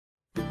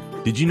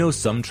Did you know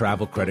some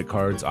travel credit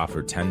cards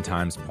offer 10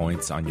 times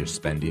points on your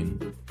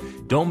spending?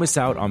 Don't miss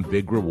out on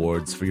big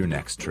rewards for your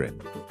next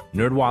trip.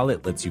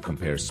 NerdWallet lets you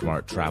compare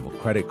smart travel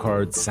credit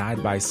cards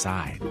side by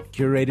side,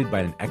 curated by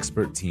an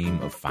expert team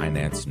of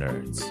finance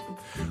nerds.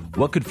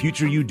 What could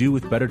future you do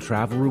with better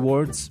travel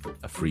rewards?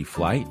 A free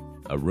flight?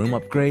 A room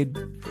upgrade?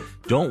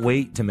 Don't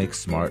wait to make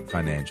smart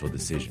financial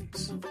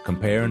decisions.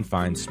 Compare and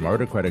find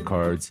smarter credit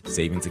cards,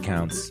 savings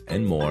accounts,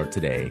 and more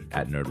today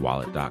at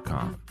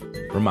nerdwallet.com.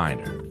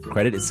 Reminder,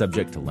 credit is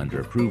subject to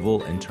lender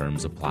approval and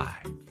terms apply.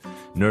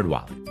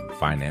 NerdWallet,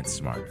 finance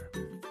smarter.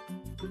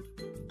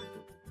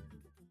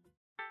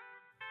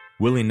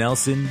 Willie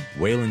Nelson,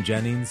 Waylon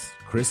Jennings,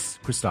 Chris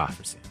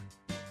Christopherson.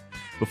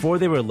 Before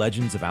they were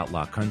legends of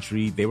outlaw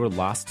country, they were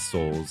lost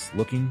souls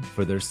looking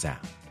for their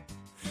sound.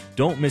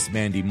 Don't miss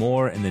Mandy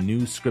Moore and the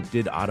new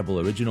scripted Audible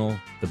original,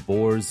 The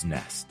Boar's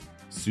Nest,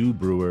 Sue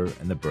Brewer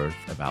and the Birth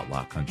of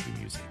Outlaw Country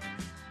Music.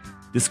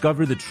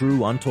 Discover the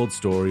true untold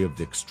story of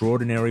the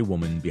extraordinary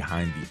woman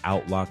behind the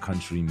outlaw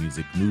country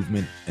music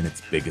movement and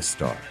its biggest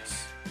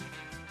stars.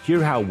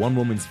 Hear how one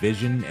woman's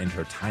vision and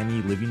her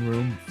tiny living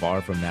room,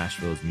 far from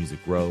Nashville's Music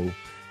Row,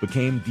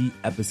 became the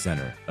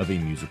epicenter of a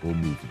musical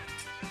movement.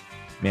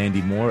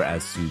 Mandy Moore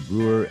as Sue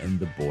Brewer in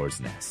The Boar's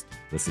Nest.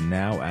 Listen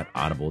now at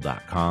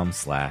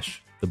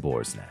audible.com/The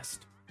Boar's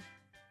Nest.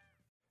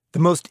 The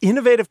most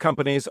innovative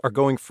companies are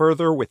going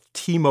further with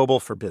T-Mobile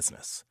for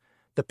Business.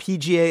 The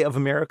PGA of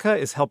America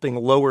is helping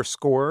lower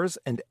scores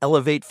and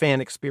elevate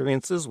fan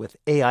experiences with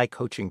AI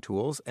coaching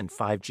tools and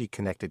 5G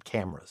connected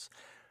cameras.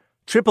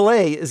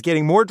 AAA is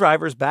getting more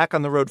drivers back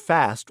on the road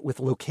fast with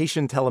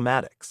location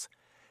telematics.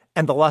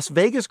 And the Las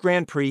Vegas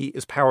Grand Prix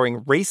is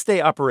powering race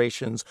day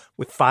operations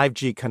with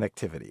 5G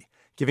connectivity,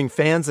 giving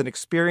fans an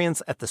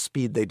experience at the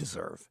speed they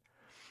deserve.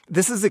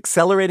 This is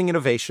accelerating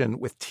innovation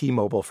with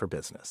T-Mobile for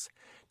Business.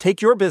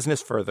 Take your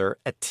business further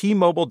at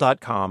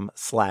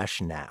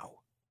T-Mobile.com/now.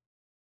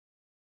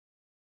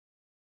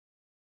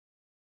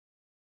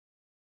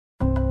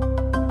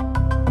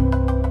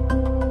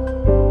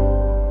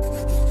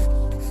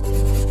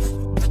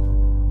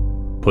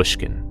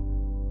 Pushkin.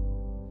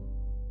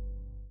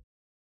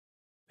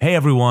 Hey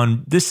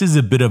everyone, this is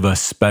a bit of a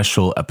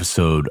special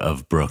episode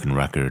of Broken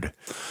Record.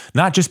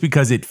 Not just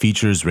because it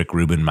features Rick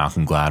Rubin,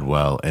 Malcolm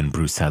Gladwell, and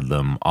Bruce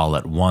Headlam all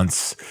at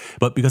once,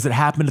 but because it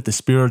happened at the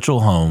spiritual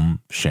home,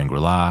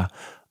 Shangri-La,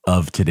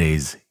 of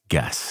today's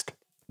guest.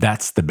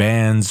 That's the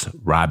band's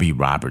Robbie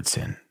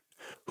Robertson,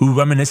 who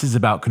reminisces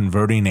about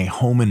converting a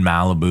home in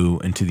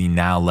Malibu into the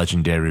now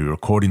legendary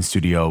recording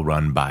studio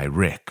run by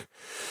Rick,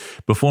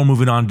 before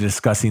moving on to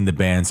discussing the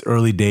band's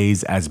early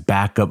days as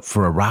backup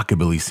for a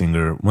rockabilly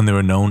singer when they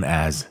were known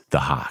as the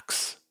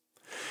Hawks.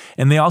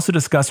 And they also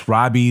discuss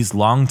Robbie's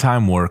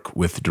longtime work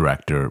with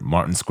director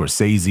Martin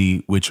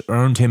Scorsese, which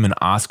earned him an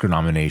Oscar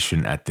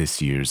nomination at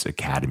this year's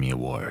Academy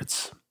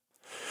Awards.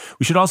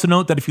 We should also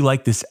note that if you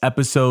like this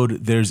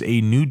episode, there's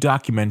a new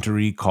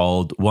documentary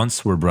called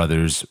Once Were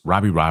Brothers,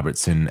 Robbie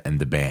Robertson and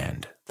the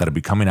Band that'll be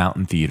coming out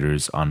in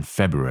theaters on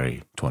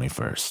February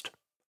 21st.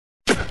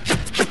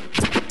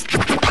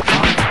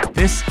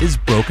 This is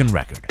Broken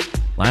Record,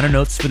 liner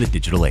notes for the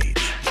digital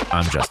age.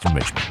 I'm Justin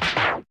Richmond.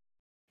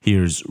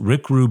 Here's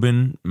Rick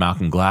Rubin,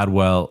 Malcolm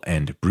Gladwell,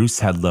 and Bruce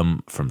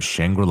Headlam from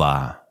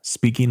Shangri-La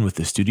speaking with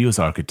the studio's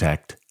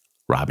architect,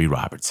 Robbie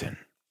Robertson.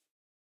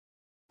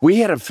 We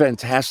had a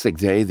fantastic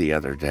day the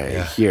other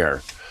day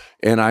here.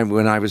 And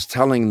when I was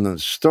telling the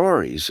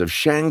stories of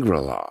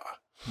Shangri-La,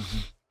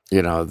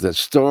 you know, the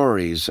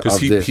stories of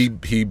this.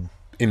 He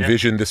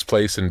envisioned this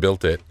place and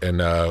built it,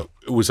 and it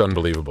was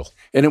unbelievable.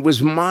 And it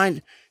was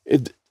mine.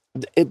 You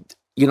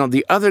know,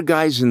 the other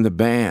guys in the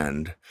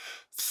band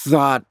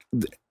thought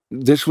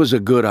this was a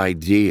good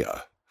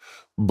idea.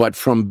 But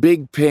from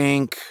Big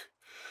Pink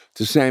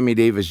to Sammy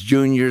Davis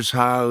Jr.'s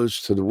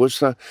house to the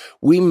Woodstock,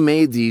 we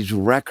made these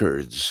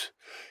records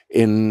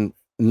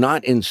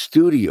not in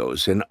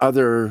studios, in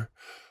other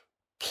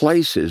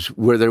places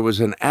where there was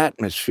an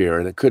atmosphere,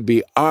 and it could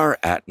be our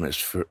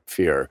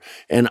atmosphere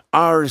and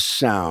our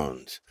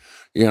sound,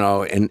 you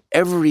know, and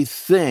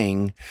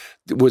everything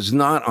was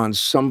not on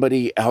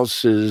somebody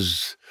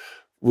else's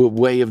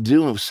way of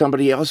doing,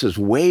 somebody else's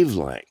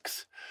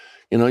wavelength.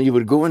 You know, you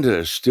would go into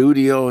a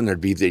studio and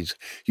there'd be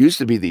used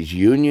to be these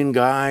union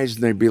guys,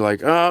 and they'd be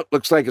like, oh,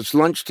 looks like it's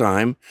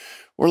lunchtime.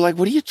 We're like,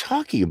 what are you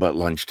talking about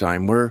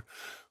lunchtime? We're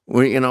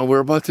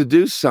about to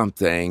do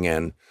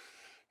something.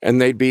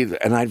 And I'd be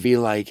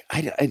like,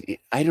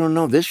 I don't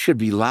know. This should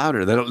be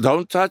louder.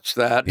 Don't touch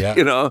that. Yeah.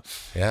 You know.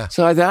 Yeah.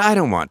 So I thought, I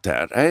don't want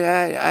that.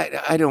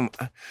 I don't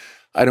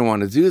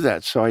want to do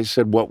that. So I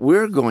said, what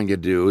we're going to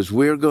do is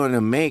we're going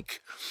to make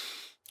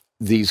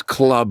these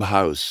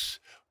clubhouse,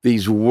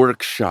 these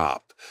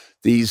workshop,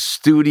 these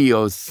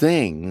studio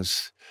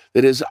things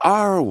that is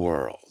our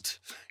world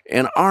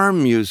and our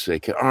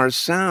music, and our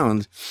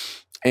sound.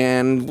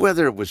 And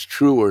whether it was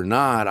true or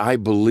not, I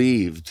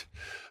believed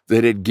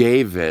that it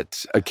gave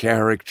it a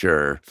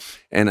character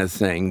and a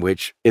thing,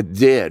 which it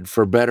did,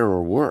 for better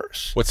or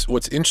worse.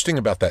 What's interesting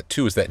about that,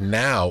 too, is that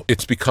now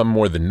it's become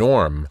more the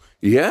norm.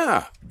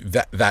 Yeah.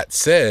 That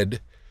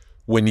said,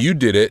 when you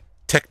did it,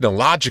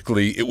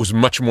 technologically, it was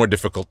much more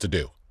difficult to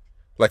do.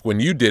 Like when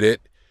you did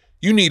it,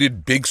 you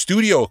needed big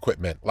studio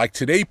equipment. Like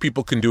today,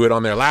 people can do it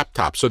on their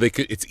laptop, so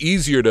it's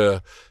easier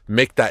to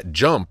make that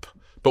jump.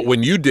 But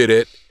when you did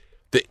it,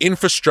 the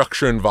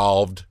infrastructure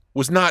involved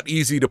was not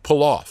easy to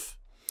pull off.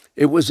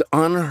 It was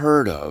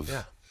unheard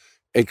of,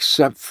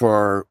 except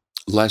for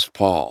Les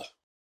Paul.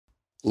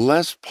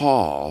 Les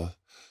Paul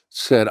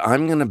said,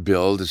 I'm going to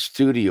build a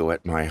studio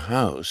at my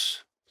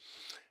house,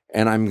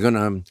 and I'm going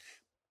to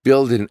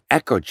build an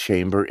echo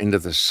chamber into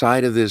the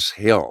side of this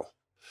hill,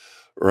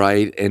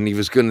 right? And he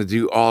was going to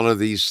do all of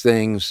these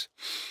things.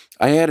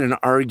 I had an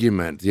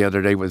argument the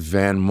other day with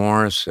Van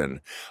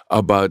Morrison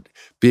about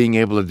being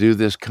able to do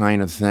this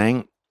kind of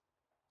thing.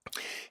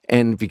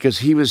 And because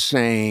he was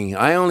saying,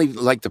 I only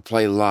like to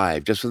play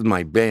live just with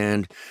my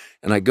band,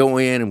 and I go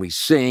in and we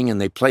sing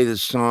and they play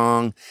this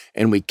song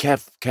and we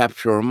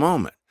capture a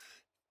moment.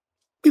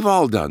 We've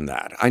all done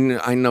that. I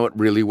know it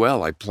really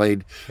well. I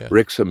played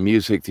Rick some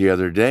music the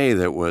other day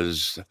that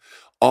was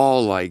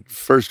all like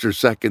first or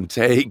second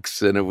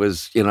takes, and it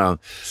was,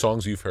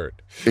 Songs you've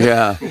heard.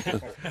 Yeah.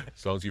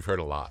 Songs you've heard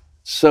a lot.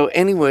 So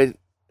anyway,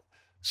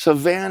 so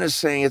Van is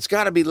saying it's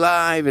got to be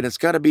live and it's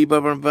got to be blah,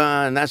 blah,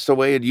 blah, and that's the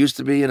way it used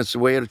to be and it's the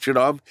way it should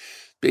have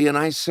be. And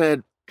I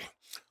said,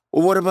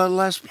 well, what about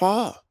Les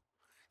Paul?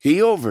 He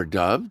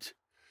overdubbed.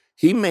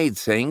 He made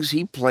things.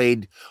 He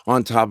played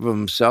on top of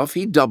himself.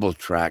 He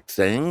double-tracked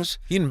things.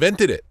 He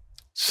invented it.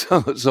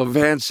 So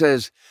Van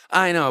says,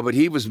 I know, but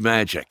he was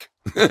magic.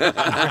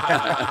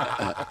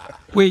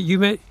 Wait,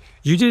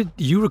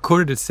 you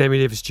recorded at Sammy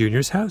Davis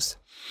Jr.'s house?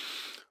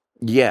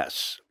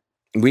 Yes.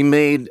 We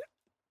made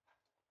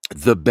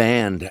the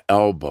band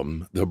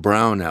album, the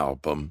Brown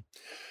album,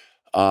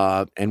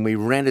 and we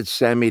rented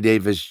Sammy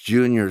Davis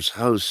Jr.'s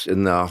house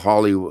in the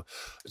Hollywood,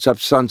 it's up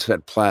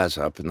Sunset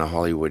Plaza up in the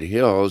Hollywood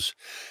Hills,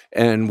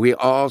 and we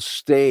all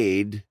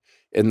stayed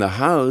in the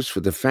house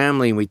with the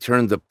family, and we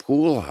turned the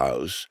pool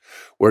house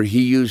where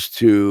he used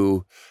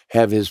to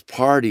have his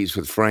parties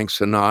with Frank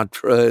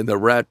Sinatra and the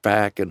Rat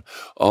Pack and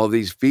all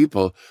these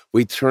people.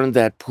 We turned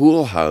that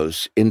pool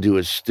house into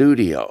a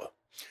studio.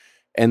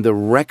 And the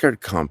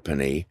record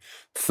company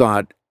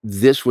thought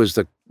this was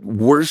the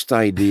worst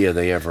idea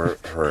they ever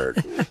heard.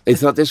 They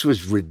thought this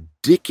was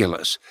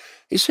ridiculous.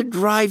 He said,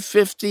 drive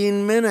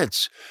 15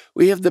 minutes.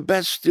 We have the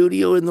best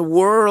studio in the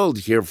world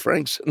here.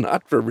 Frank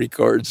Sinatra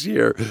records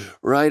here,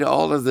 right?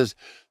 All of this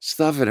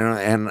stuff.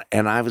 And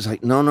I was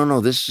like,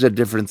 no, this is a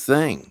different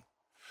thing.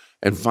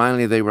 And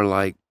finally they were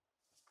like,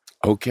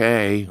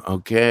 okay,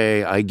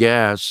 I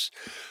guess.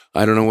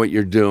 I don't know what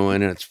you're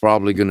doing, and it's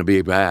probably going to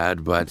be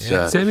bad, but...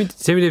 Sammy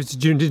Davis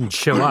Jr. didn't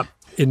show up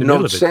in the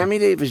middle of it. No, Sammy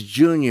Davis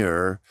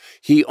Jr.,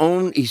 he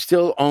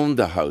still owned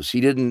the house. He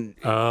didn't...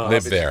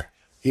 live there.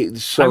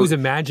 I was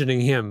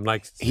imagining him,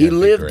 like... He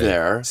lived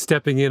there.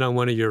 Stepping in on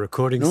one of your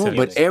recording sessions.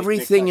 No, but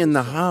everything in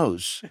the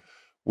house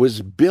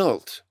was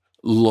built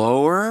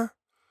lower.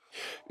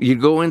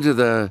 You'd go into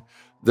the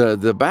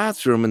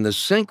bathroom and the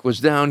sink was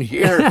down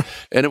here,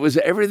 and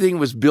everything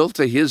was built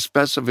to his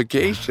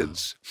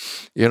specifications,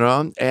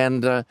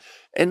 and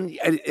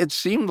it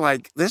seemed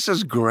like this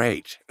is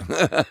great.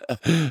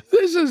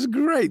 This is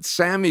great.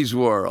 Sammy's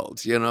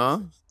world,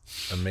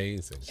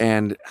 Amazing.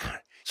 And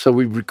so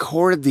we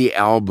recorded the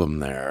album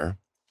there,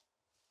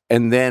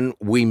 and then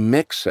we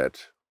mix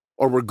it,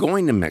 or we're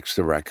going to mix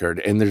the record,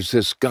 and there's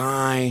this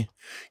guy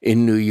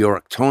in New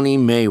York, Tony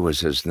May was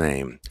his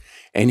name,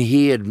 and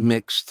he had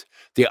mixed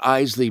the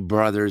Isley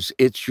Brothers,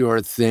 It's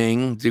Your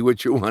Thing, Do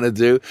What You Want to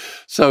Do.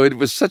 So it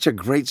was such a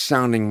great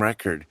sounding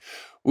record.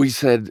 We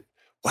said,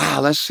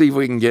 wow, let's see if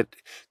we can get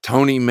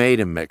Tony May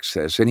to mix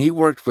this. And he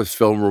worked with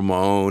Phil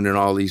Ramone and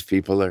all these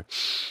people there.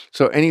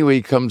 So anyway,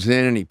 he comes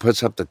in and he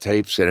puts up the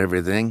tapes and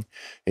everything.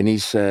 And he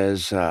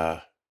says,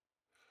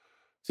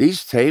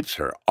 these tapes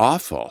are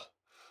awful.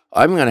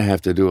 I'm going to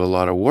have to do a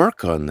lot of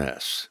work on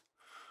this.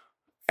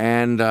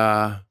 And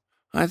I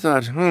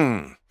thought,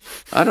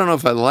 I don't know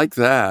if I like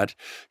that,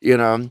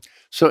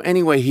 So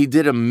anyway, he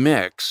did a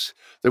mix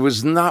that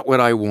was not what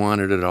I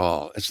wanted at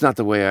all. It's not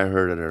the way I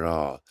heard it at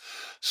all.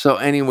 So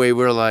anyway,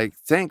 we're like,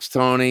 thanks,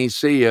 Tony.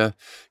 See ya,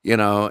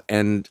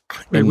 and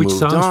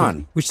moved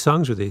on. Which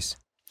songs were these?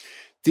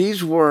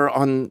 These were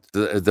on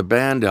the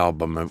band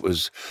album. It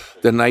was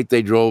The Night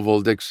They Drove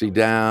Old Dixie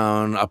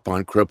Down, Up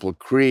on Cripple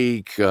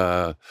Creek,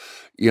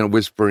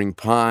 Whispering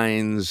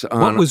Pines.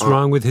 What was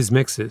wrong with his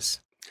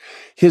mixes?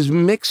 His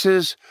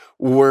mixes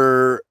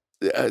were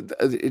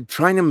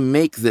trying to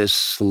make this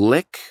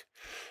slick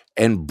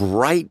and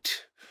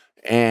bright,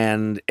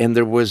 and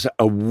there was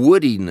a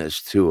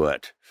woodiness to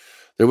it.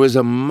 There was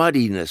a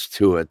muddiness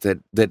to it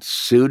that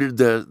suited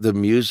the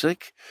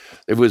music.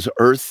 It was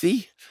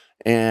earthy,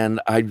 and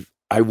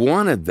I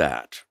wanted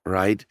that,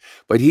 right?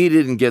 But he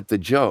didn't get the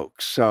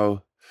joke,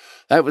 so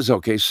that was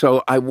okay.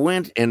 So I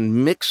went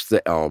and mixed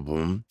the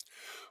album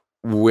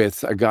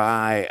with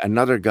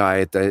another guy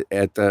at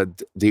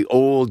the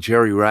old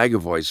Jerry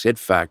Ragavoi's Hit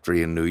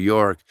Factory in New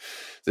York.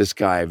 This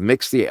guy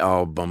mixed the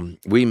album.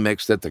 We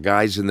mixed it. The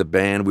guys in the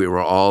band, we were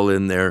all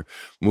in there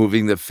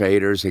moving the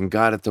faders and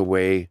got it the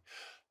way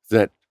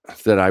that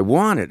I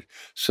wanted.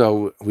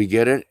 So we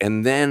get it,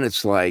 and then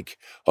it's like,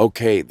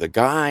 okay,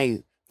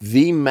 the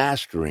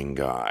mastering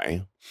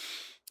guy,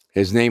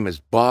 his name is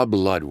Bob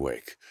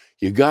Ludwig.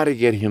 You got to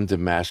get him to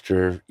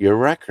master your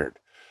record.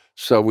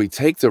 So we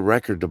take the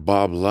record to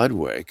Bob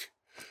Ludwig,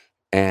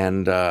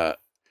 and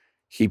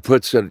he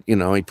puts it,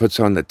 he puts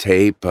on the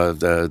tape,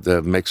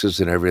 the mixes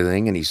and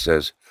everything, and he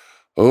says,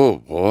 "Oh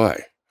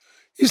boy,"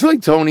 he's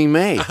like Tony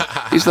May.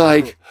 He's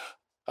like,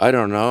 "I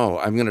don't know.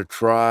 I'm going to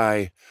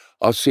try.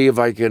 I'll see if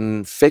I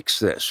can fix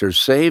this or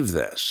save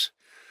this."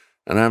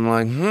 And I'm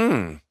like,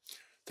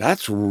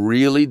 that's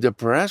really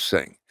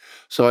depressing.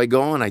 So I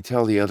go and I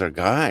tell the other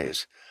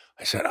guys,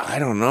 I said, "I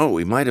don't know.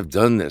 We might have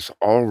done this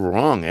all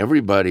wrong.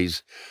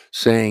 Everybody's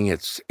saying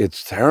it's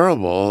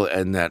terrible,"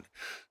 and that,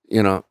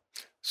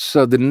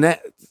 So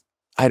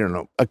I don't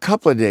know. A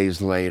couple of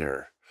days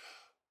later,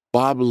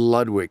 Bob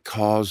Ludwig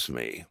calls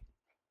me,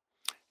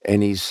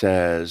 and he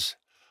says,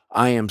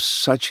 "I am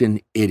such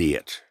an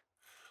idiot.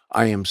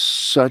 I am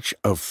such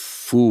a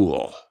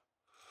fool.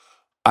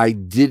 I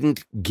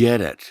didn't get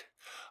it.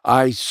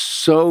 I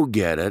so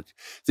get it.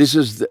 This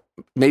is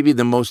maybe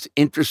the most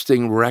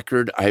interesting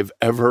record I've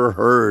ever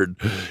heard."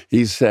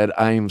 He said,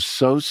 "I am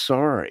so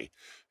sorry."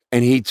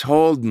 And he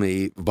told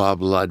me,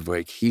 Bob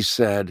Ludwig, he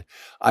said,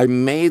 "I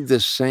made the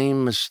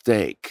same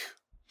mistake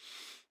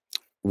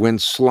when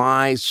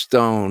Sly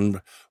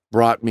Stone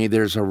brought me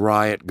There's a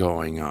Riot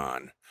Going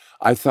On.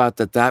 I thought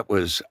that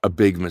was a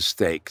big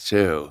mistake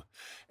too."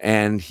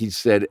 And he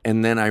said,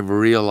 and then I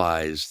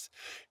realized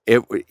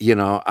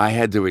I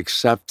had to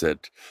accept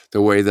it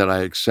the way that I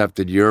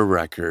accepted your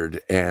record.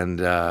 And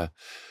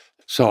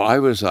so I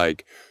was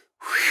like,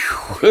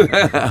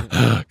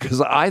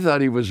 because I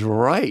thought he was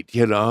right,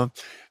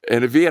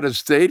 And if he had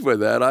stayed with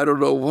that, I don't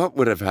know what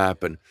would have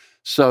happened.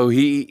 So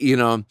he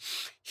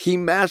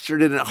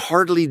mastered it and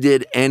hardly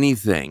did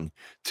anything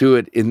to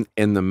it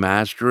in the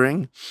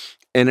mastering.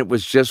 And it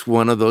was just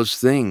one of those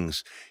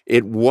things.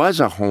 It was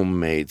a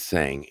homemade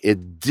thing.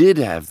 It did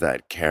have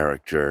that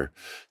character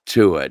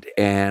to it.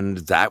 And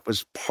that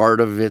was part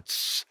of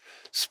its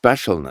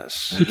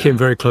specialness. You came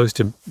very close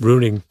to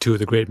ruining two of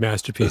the great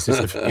masterpieces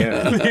of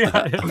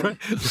the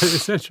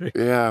century.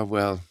 Yeah,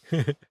 well.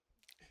 Do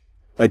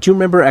you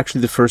remember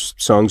actually the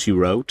first songs you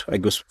wrote, I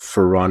guess,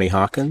 for Ronnie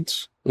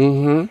Hawkins?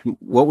 Mm-hmm.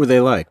 What were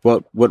they like?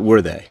 What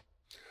were they?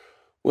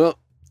 Well,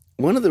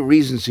 one of the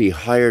reasons he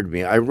hired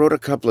me, I wrote a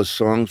couple of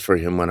songs for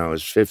him when I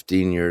was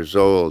 15 years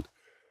old,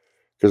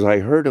 because I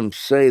heard him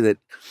say that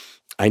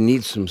I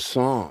need some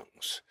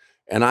songs.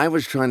 And I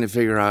was trying to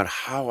figure out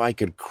how I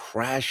could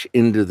crash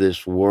into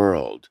this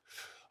world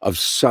of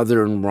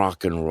Southern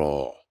rock and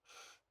roll.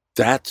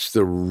 That's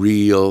the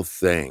real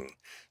thing.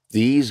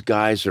 These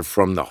guys are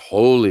from the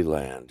Holy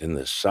Land in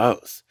the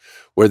South,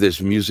 where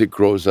this music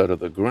grows out of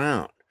the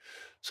ground.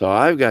 So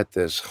I've got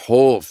this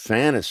whole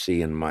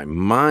fantasy in my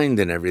mind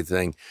and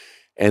everything.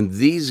 And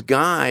these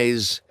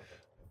guys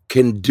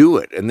can do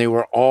it. And they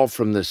were all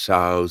from the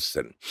South,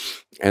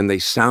 and they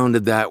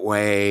sounded that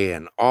way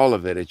and all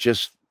of it. It's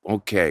just,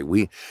 okay.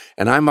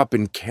 And I'm up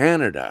in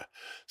Canada.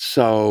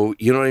 So,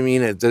 you know what I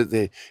mean?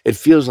 It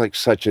feels like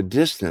such a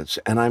distance.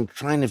 And I'm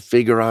trying to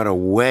figure out a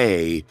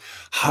way,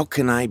 how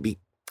can I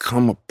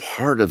become a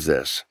part of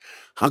this?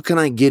 How can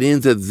I get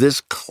into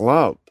this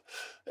club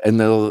and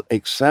they'll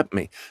accept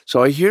me?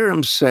 So I hear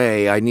him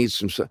say, I need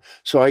some.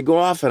 So I go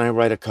off and I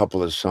write a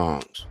couple of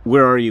songs.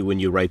 Where are you when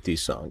you write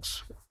these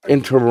songs?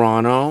 In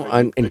Toronto.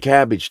 I'm in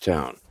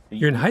Cabbagetown.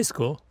 You're in high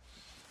school?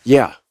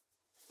 Yeah.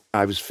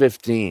 I was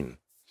 15.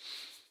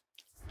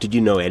 Did you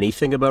know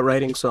anything about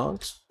writing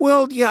songs?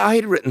 Well, yeah, I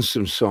had written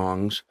some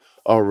songs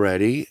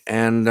already.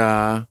 And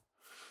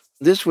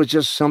this was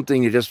just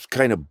something that just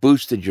kind of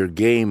boosted your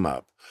game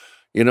up.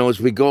 As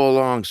we go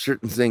along,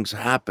 certain things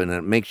happen and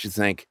it makes you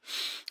think,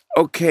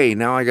 okay,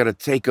 now I got to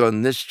take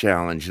on this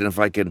challenge. And if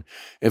I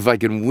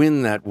can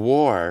win that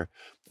war,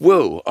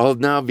 whoa,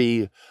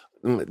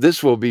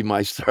 this will be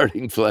my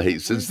starting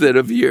place instead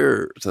of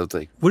yours.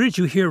 Something. Where did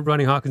you hear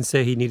Ronnie Hawkins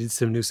say he needed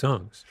some new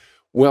songs?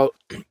 Well,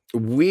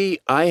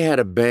 I had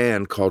a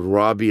band called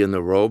Robbie and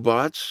the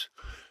Robots,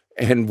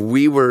 and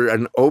we were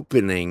an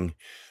opening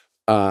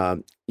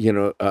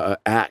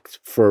act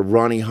for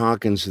Ronnie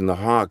Hawkins and the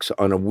Hawks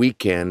on a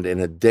weekend in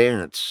a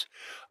dance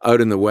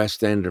out in the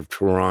West End of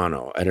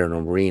Toronto at an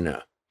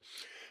arena.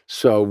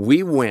 So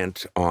we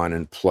went on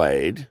and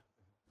played.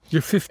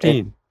 You're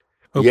 15,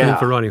 opening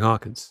for Ronnie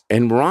Hawkins.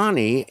 And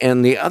Ronnie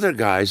and the other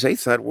guys, they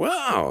thought,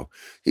 wow,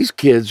 these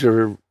kids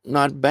are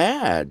not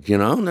bad,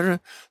 they're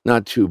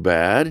not too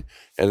bad.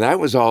 And that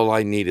was all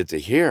I needed to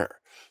hear.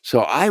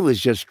 So I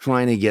was just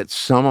trying to get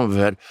some of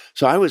it.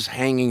 So I was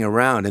hanging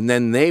around, and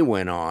then they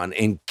went on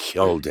and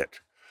killed it.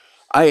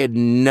 I had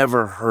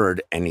never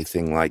heard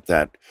anything like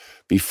that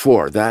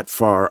before, that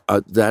far,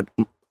 that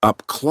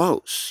up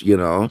close, you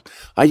know.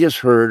 I just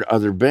heard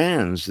other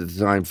bands at the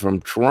time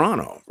from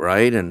Toronto,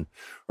 right?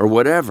 Or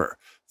whatever.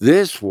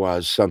 This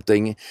was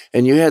something,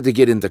 and you had to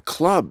get into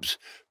clubs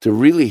to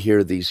really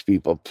hear these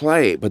people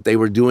play, but they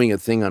were doing a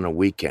thing on a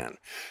weekend.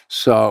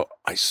 So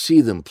I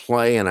see them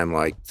play, and I'm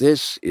like,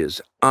 this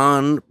is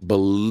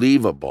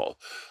unbelievable.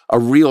 A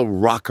real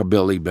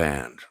rockabilly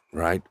band,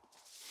 right?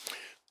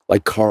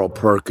 Like Carl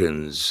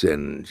Perkins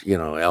and,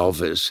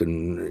 Elvis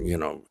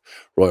and,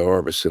 Roy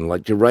Orbison,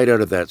 like you're right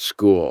out of that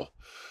school.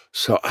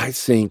 So I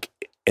think,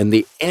 and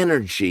the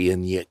energy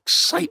and the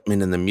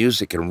excitement in the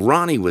music, and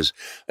Ronnie was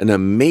an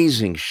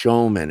amazing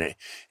showman,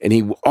 and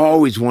he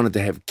always wanted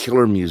to have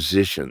killer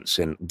musicians,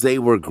 and they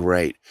were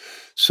great.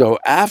 So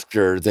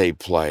after they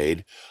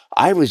played,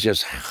 I was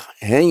just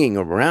hanging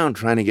around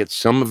trying to get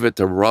some of it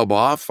to rub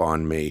off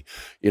on me,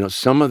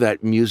 some of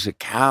that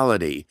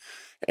musicality.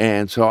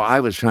 And so I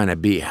was trying to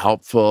be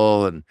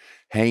helpful and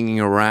hanging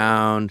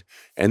around.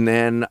 And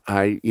then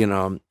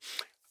and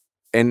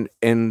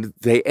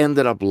they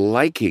ended up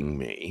liking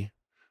me.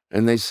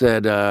 And they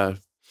said, all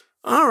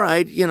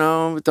right,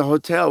 at the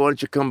hotel, why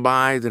don't you come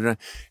by?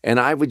 And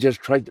I would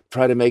just try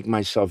to make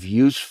myself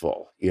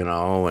useful,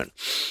 and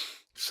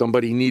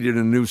somebody needed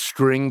a new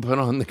string put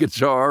on the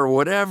guitar or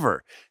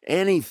whatever,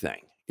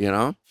 anything,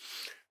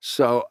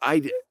 So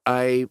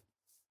I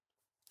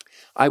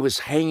was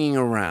hanging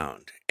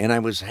around. And I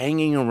was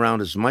hanging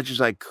around as much as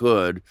I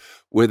could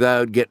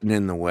without getting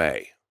in the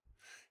way.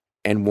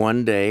 And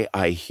one day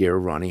I hear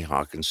Ronnie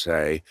Hawkins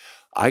say,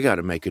 I got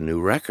to make a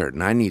new record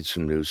and I need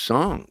some new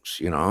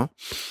songs,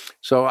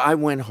 So I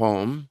went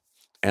home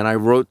and I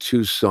wrote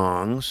 2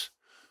 songs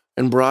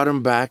and brought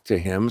them back to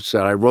him.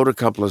 Said, I wrote a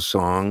couple of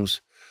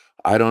songs.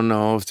 I don't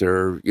know if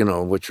they're,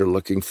 what you're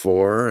looking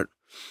for.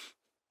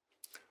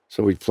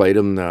 So we played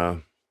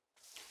the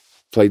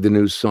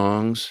new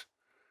songs.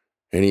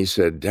 And he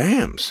said,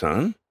 damn,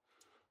 son.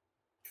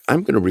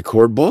 I'm going to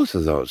record both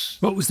of those.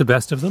 What was the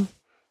best of them?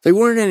 They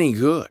weren't any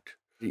good.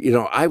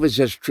 I was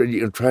just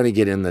trying to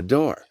get in the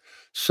door.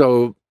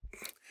 So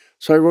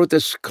I wrote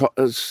this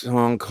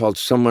song called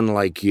Someone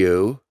Like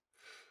You.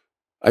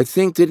 I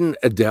think, didn't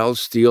Adele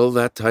steal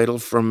that title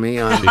from me?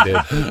 She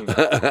did.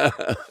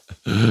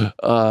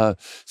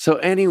 So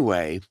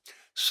anyway,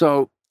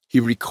 he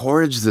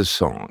records the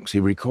songs. He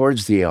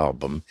records the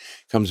album,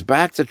 comes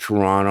back to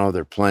Toronto.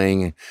 They're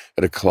playing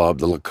at a club,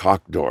 the Le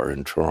Coq d'Or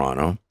in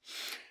Toronto.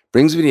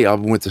 Brings me the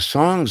album with the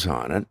songs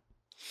on it.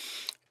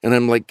 And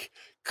I'm like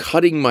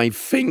cutting my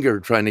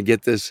finger trying to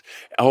get this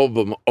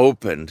album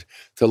opened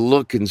to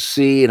look and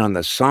see. And on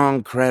the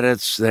song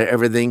credits,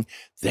 everything,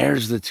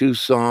 there's the 2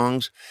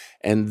 songs.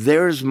 And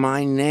there's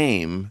my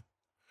name,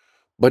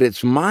 but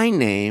it's my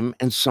name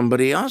and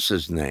somebody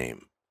else's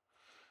name.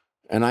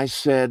 And I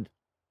said,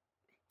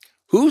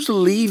 who's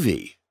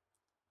Levy?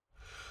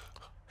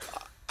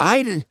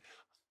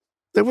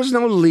 There was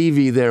no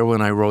Levy there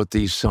when I wrote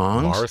these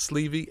songs. Morris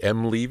Levy?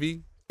 M.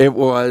 Levy? It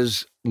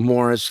was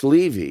Morris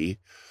Levy,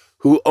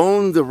 who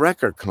owned the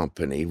record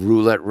company,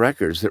 Roulette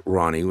Records, that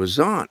Ronnie was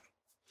on.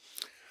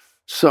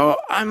 So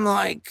I'm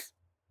like,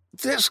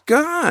 this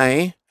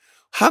guy,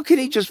 how can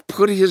he just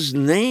put his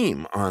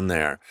name on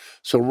there?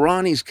 So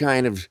Ronnie's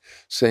kind of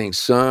saying,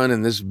 son,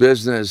 in this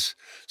business,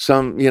 he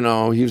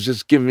was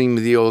just giving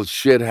me the old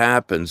shit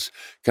happens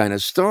kind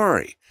of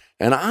story.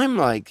 And I'm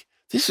like,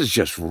 this is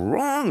just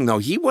wrong. No,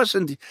 he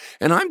wasn't.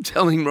 And I'm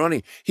telling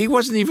Ronnie, he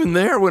wasn't even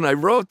there when I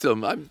wrote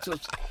them.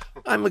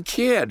 I'm a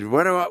kid.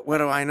 What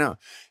do I know?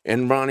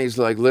 And Ronnie's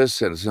like,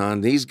 listen,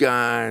 son, these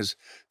guys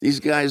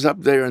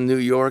up there in New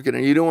York,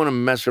 and you don't want to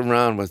mess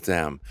around with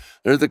them.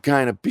 They're the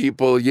kind of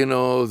people,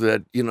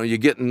 that, you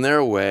get in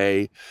their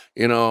way,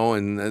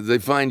 and they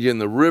find you in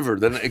the river.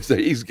 The next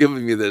day he's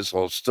giving me this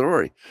whole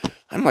story.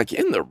 I'm like,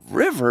 in the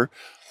river?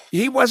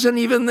 He wasn't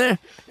even there.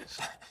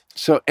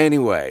 So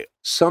anyway,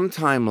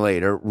 sometime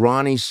later,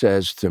 Ronnie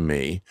says to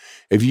me,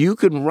 if you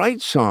can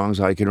write songs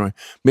I can write,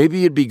 maybe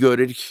you'd be good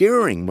at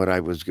hearing what I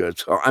was good.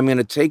 So I'm going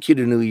to take you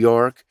to New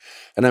York,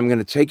 and I'm going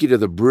to take you to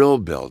the Brill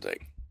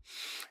Building.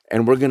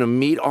 And we're going to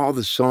meet all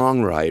the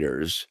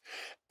songwriters,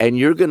 and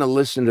you're going to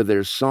listen to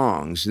their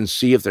songs and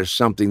see if there's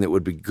something that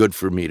would be good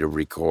for me to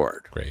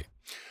record. Great.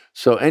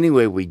 So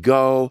anyway, we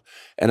go,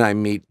 and I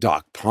meet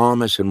Doc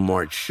Pomus and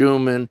Mort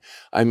Schumann.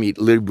 I meet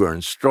Lieber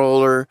and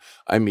Stoller.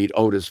 I meet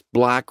Otis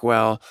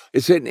Blackwell.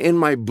 It's in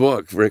my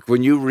book, Rick.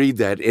 When you read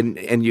that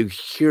and you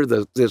hear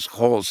this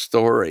whole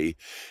story,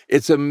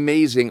 it's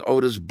amazing.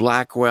 Otis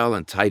Blackwell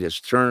and Titus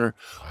Turner,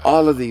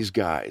 all of these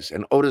guys.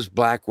 And Otis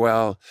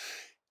Blackwell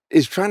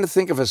is trying to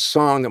think of a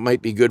song that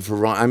might be good for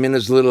Ron. I'm in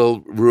his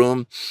little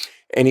room,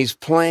 and he's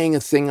playing a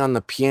thing on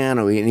the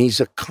piano, and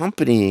he's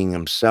accompanying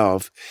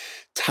himself,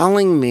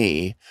 telling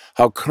me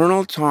how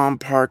Colonel Tom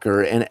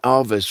Parker and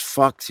Elvis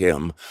fucked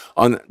him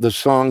on the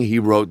song he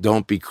wrote,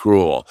 Don't Be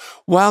Cruel,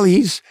 while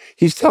he's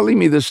telling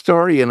me the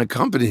story and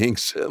accompanying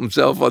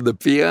himself on the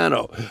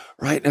piano,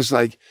 right? And it's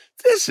like,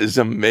 this is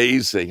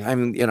amazing.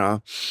 And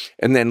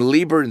then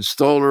Lieber and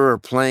Stoller are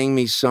playing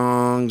me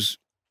songs,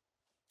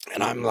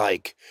 and I'm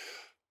like,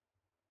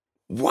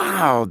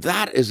 wow,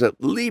 that is a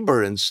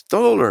Lieber and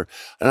Stoller.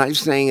 And I'm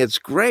saying, it's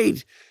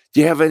great. Do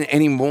you have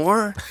any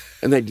more?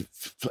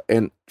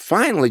 And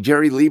finally,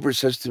 Jerry Lieber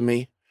says to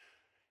me,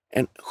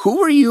 and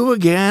who are you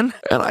again?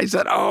 And I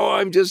said, oh,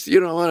 I'm just,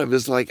 I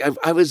was like,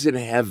 I was in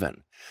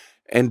heaven.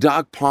 And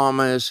Doc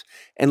Pomus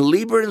and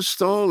Lieber and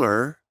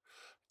Stoller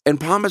and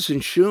Pomus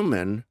and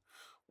Schumann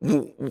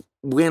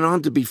went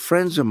on to be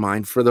friends of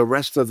mine for the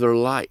rest of their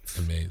life.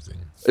 Amazing.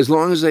 As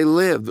long as they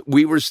lived,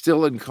 we were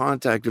still in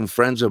contact and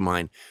friends of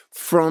mine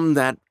from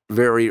that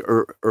very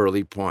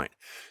early point.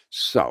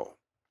 So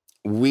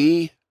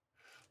we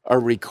are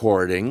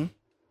recording.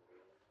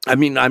 I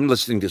mean, I'm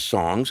listening to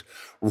songs.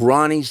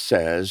 Ronnie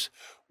says,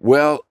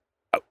 well,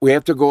 we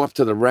have to go up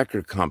to the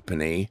record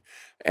company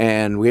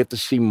and we have to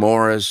see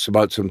Morris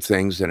about some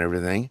things and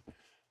everything.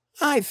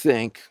 I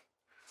think,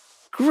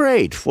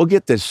 great, we'll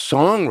get this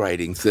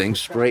songwriting thing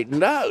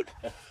straightened out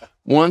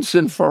once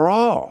and for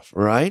all,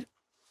 right?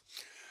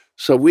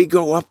 So we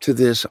go up to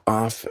this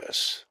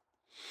office,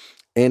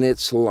 and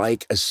it's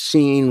like a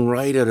scene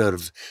right out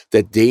of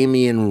that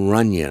Damien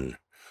Runyon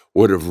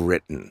would have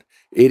written.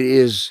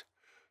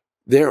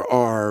 There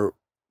are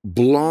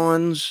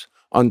blondes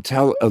on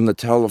the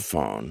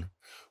telephone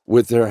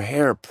with their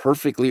hair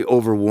perfectly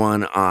over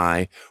one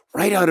eye,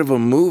 right out of a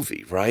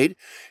movie, right?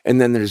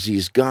 And then there's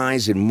these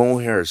guys in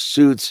mohair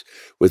suits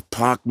with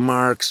pock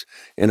marks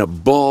and a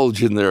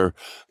bulge in their,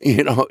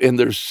 in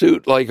their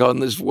suit, like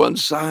on this one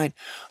side.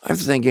 I'm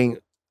thinking,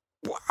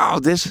 wow,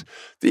 these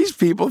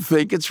people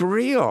think it's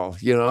real,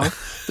 they're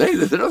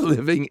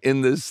living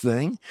in this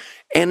thing,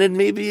 and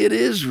maybe it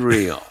is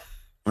real,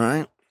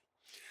 right?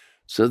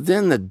 So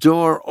then the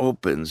door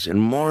opens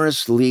and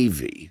Morris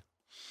Levy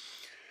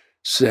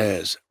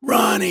says,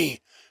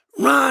 Ronnie,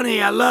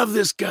 I love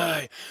this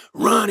guy.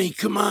 Ronnie,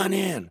 come on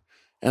in.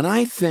 And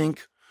I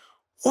think,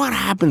 what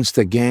happens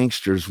to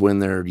gangsters when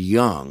they're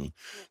young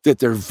that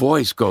their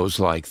voice goes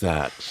like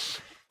that?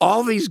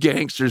 All these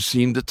gangsters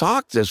seem to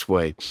talk this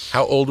way.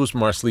 How old was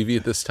Morris Levy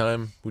at this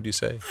time, would you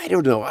say? I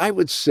don't know. I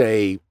would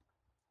say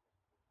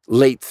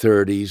late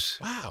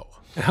 30s. Wow.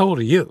 How old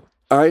are you?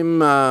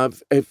 I'm at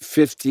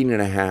 15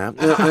 and a half.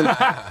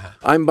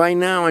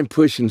 I'm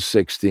pushing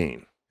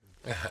 16.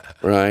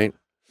 Right?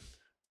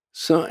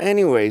 So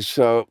anyway,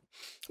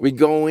 we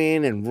go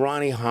in and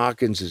Ronnie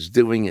Hawkins is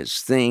doing his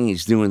thing.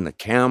 He's doing the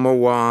camel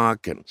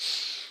walk and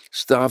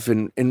stuff.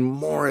 And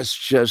Morris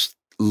just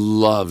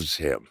loves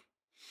him.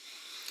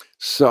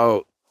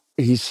 So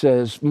he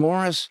says,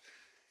 Morris,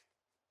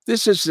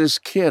 this is this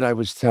kid I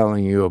was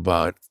telling you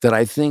about that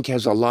I think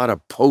has a lot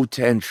of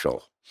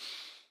potential.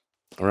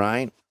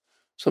 Right?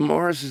 So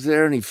Morris is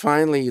there and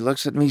he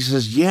looks at me. He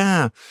says,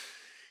 yeah.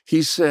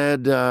 He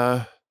said,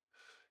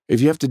 if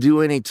you have to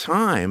do any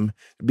time,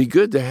 it'd be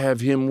good to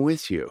have him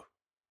with you.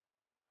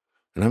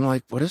 And I'm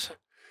like, what is it?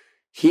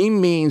 He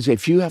means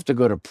if you have to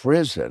go to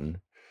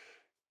prison,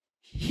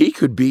 he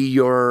could be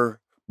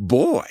your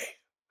boy.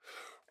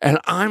 And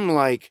I'm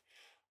like,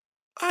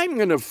 I'm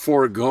going to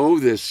forego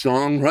this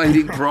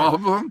songwriting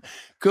problem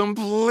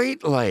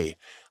completely.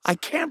 I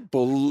can't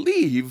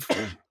believe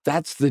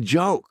that's the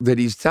joke that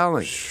he's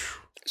telling.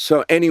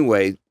 So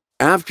anyway,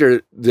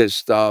 after this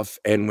stuff,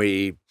 and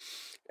we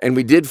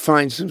did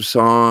find some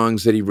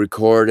songs that he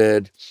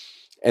recorded.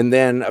 And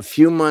then a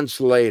few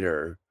months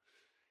later,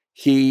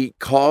 he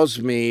calls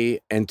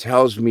me and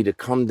tells me to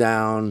come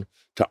down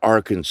to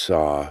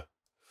Arkansas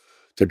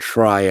to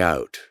try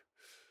out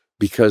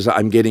because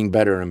I'm getting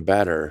better and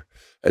better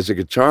as a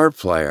guitar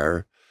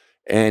player.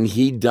 And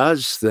he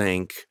does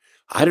think,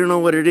 I don't know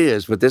what it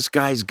is, but this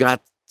guy's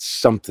got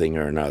something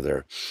or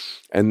another.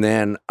 And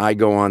then I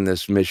go on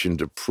this mission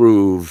to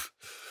prove,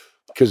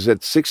 because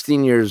at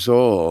 16 years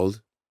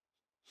old,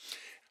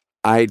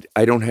 I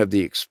don't have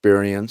the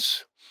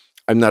experience.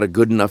 I'm not a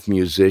good enough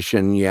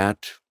musician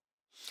yet.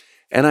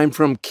 And I'm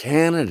from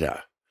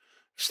Canada.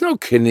 There's no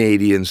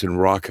Canadians in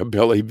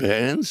rockabilly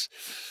bands.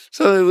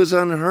 So it was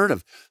unheard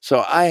of.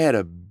 So I had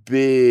a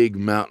big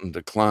mountain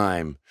to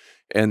climb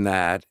in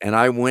that. And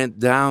I went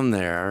down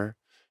there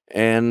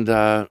and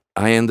I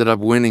ended up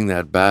winning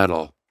that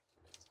battle.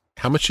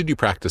 How much did you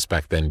practice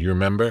back then? Do you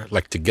remember?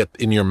 Like to get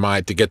in your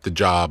mind, to get the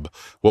job,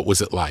 what was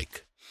it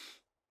like?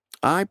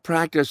 I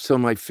practiced till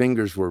my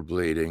fingers were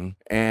bleeding,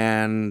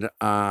 and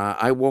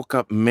I woke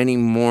up many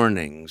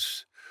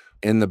mornings.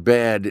 In the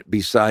bed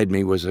beside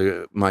me was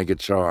my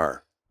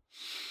guitar.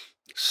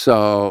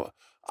 So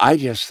I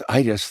just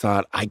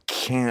thought I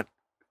can't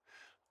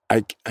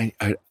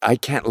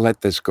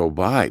let this go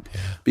by,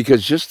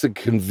 because just to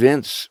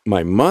convince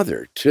my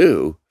mother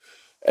too,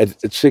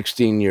 at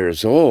 16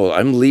 years old,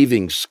 I'm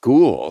leaving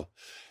school.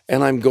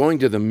 And I'm going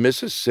to the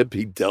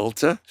Mississippi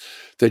Delta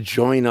to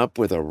join up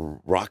with a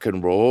rock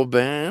and roll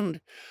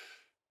band.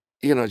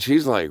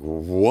 She's like,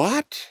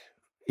 what?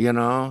 She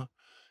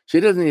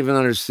doesn't even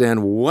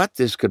understand what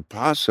this could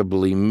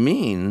possibly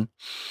mean,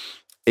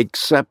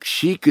 except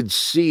she could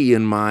see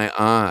in my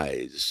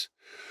eyes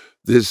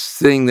this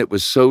thing that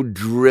was so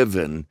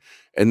driven,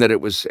 and that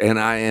it was, and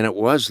it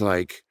was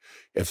like,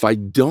 if I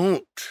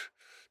don't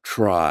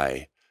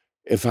try,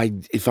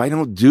 if I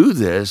don't do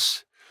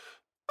this,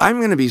 I'm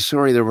going to be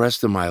sorry the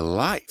rest of my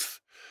life.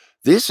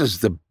 This is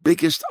the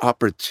biggest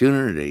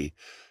opportunity.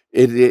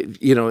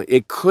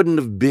 It couldn't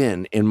have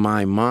been, in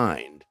my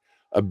mind,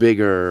 a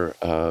bigger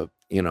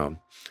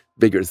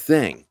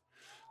thing.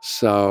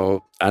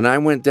 So, and I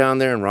went down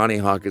there, and Ronnie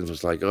Hawkins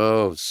was like,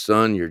 "Oh,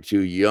 son, you're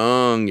too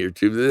young.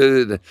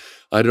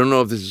 I don't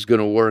know if this is going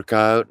to work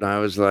out." And I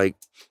was like,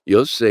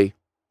 "You'll see."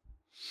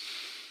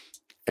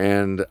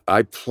 And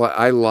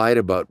I lied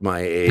about my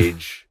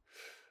age,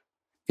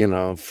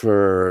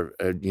 for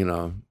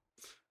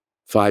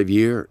 5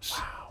 years.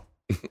 Wow.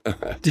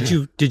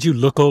 Did you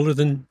look older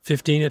than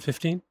 15 at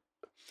 15?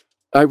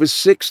 I was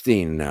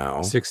 16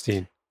 now.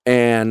 16.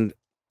 And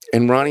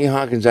Ronnie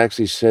Hawkins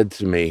actually said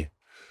to me,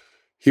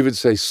 he would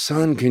say,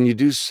 "Son, can you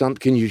do something?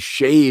 Can you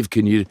shave?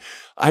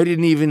 I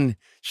didn't even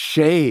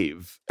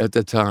shave at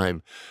the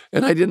time.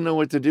 And I didn't know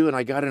what to do. And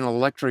I got an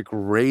electric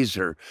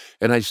razor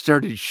and I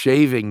started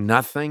shaving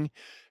nothing.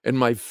 And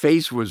my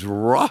face was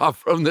raw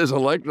from this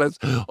electric.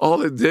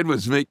 All it did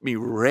was make me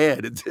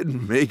red. It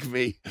didn't make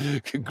me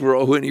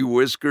grow any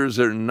whiskers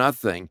or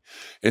nothing.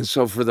 And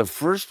so for the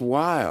first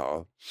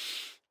while,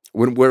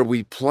 where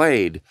we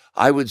played,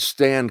 I would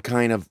stand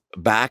kind of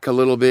back a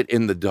little bit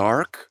in the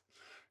dark,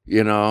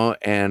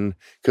 and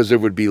because there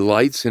would be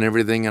lights and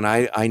everything, and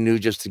I knew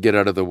just to get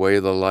out of the way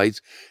of the lights.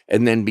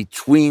 And then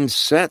between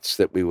sets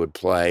that we would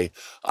play,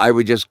 I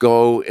would just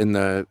go in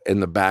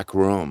the back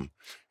room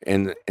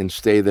and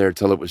stay there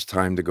till it was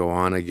time to go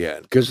on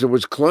again. Because there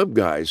was club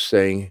guys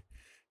saying,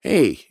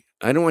 "Hey,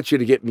 I don't want you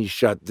to get me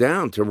shut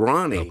down," to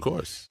Ronnie. Of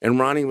course. And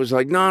Ronnie was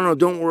like, no,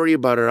 don't worry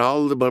about it.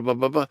 I'll blah, blah,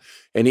 blah, blah.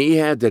 And he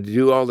had to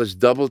do all this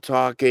double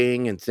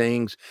talking and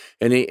things.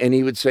 And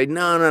he would say,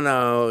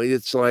 no.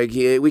 It's like,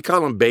 we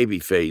call him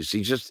Babyface.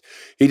 He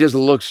just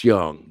looks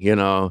young,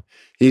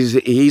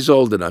 He's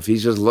old enough. He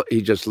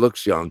just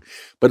looks young.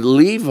 But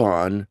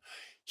Levon,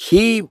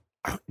 he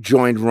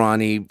joined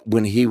Ronnie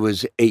when he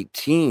was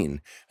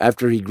 18,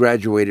 after he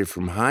graduated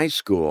from high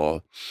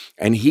school,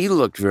 and he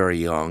looked very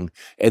young,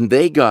 and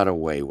they got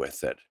away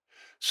with it.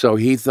 So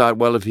he thought,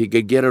 well, if he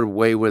could get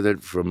away with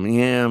it from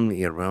him,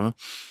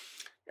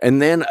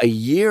 And then a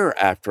year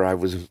after I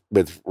was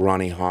with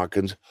Ronnie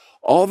Hawkins,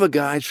 all the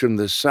guys from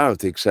the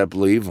South, except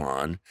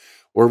Levon,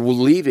 were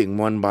leaving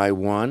one by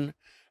one,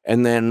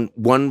 and then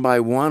one by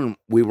one,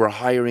 we were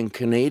hiring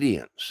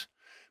Canadians.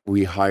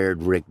 We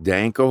hired Rick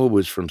Danko, who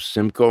was from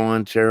Simcoe,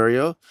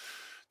 Ontario.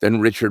 Then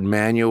Richard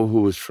Manuel,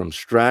 who was from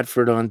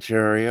Stratford,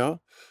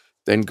 Ontario.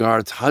 Then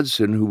Garth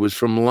Hudson, who was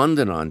from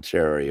London,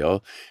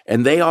 Ontario.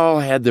 And they all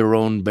had their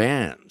own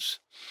bands.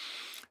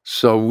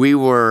 So we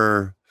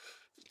were,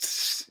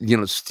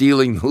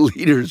 stealing the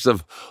leaders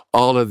of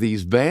all of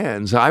these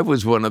bands. I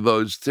was one of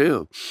those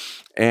too.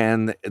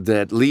 And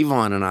that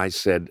Levon and I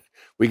said,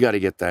 we got to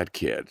get that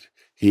kid.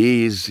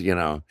 He's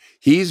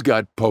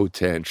got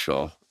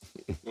potential.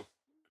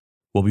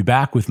 We'll be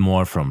back with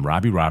more from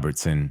Robbie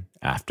Robertson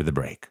after the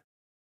break.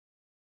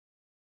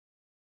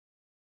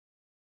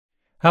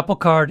 Apple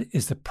Card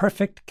is the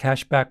perfect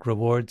cashback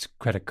rewards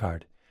credit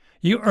card.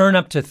 You earn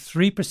up to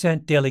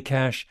 3% daily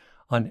cash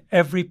on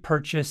every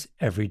purchase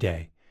every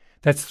day.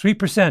 That's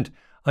 3%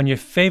 on your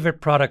favorite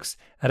products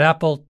at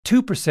Apple,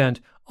 2%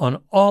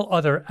 on all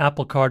other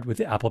Apple Card with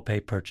Apple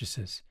Pay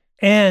purchases,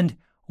 and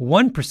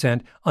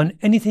 1% on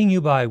anything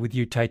you buy with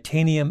your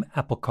titanium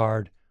Apple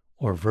Card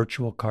or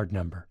virtual card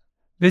number.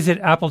 Visit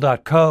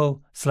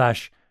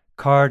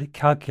apple.co/card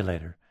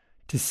calculator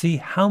to see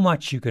how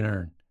much you can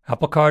earn.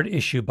 Apple Card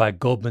issued by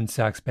Goldman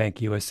Sachs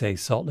Bank USA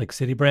Salt Lake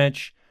City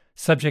branch,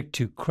 subject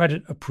to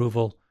credit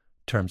approval.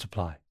 Terms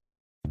apply.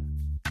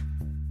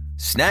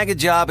 Snag a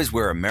Job is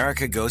where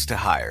America goes to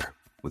hire,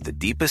 with the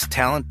deepest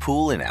talent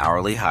pool in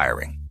hourly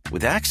hiring.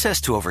 With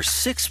access to over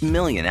 6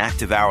 million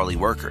active hourly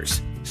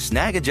workers,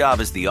 Snag a Job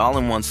is the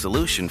all-in-one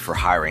solution for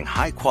hiring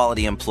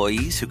high-quality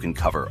employees who can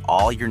cover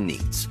all your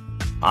needs.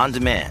 On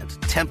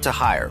demand, temp to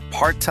hire,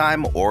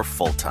 part-time or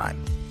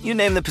full-time. You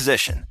name the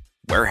position.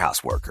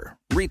 Warehouse worker,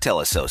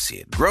 retail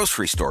associate,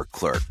 grocery store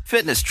clerk,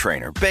 fitness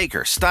trainer,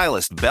 baker,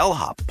 stylist,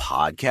 bellhop,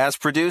 podcast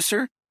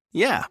producer.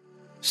 Yeah,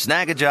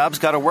 Snag a Job's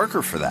got a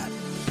worker for that.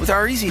 With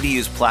our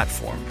easy-to-use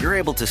platform, you're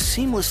able to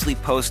seamlessly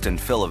post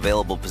and fill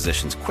available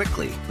positions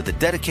quickly with a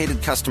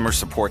dedicated customer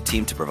support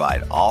team to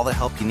provide all the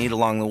help you need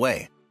along the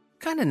way.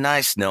 Kind of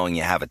nice knowing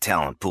you have a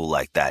talent pool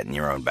like that in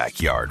your own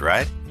backyard,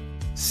 right?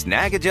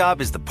 Snag a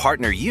Job is the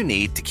partner you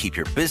need to keep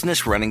your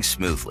business running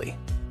smoothly.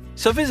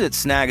 So visit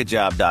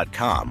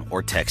snagajob.com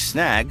or text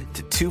snag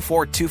to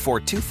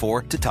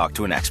 242424 to talk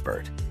to an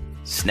expert.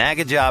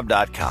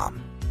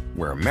 Snagajob.com,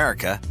 where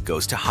America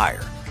goes to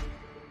hire.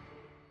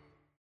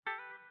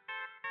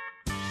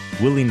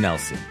 Willie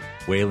Nelson,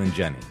 Waylon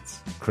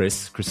Jennings,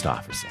 Chris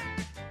Christopherson.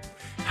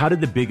 How did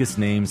the biggest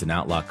names in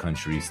outlaw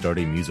country start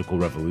a musical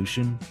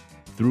revolution?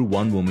 Through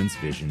one woman's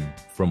vision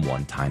from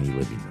one tiny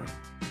living room.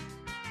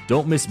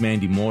 Don't miss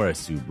Mandy Moore as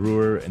Sue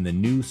Brewer in the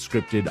new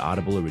scripted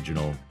Audible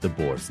original, The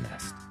Boar's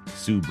Nest,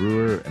 Sue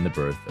Brewer and the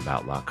Birth of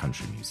Outlaw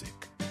Country Music.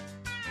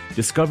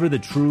 Discover the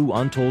true,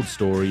 untold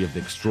story of the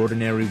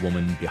extraordinary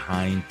woman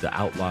behind the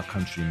outlaw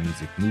country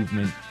music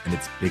movement and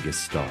its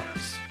biggest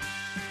stars.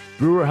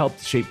 Brewer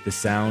helped shape the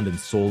sound and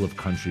soul of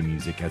country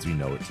music as we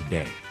know it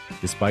today,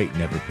 despite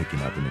never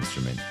picking up an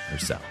instrument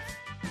herself.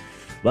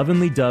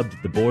 Lovingly dubbed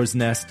the Boar's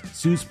Nest,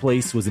 Sue's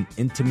Place was an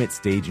intimate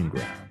staging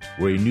ground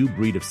where a new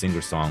breed of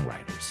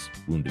singer-songwriters,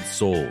 wounded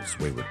souls,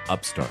 wayward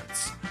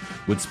upstarts,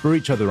 would spur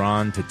each other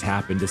on to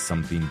tap into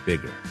something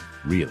bigger,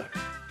 realer.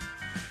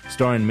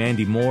 Starring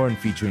Mandy Moore and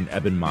featuring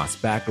Eben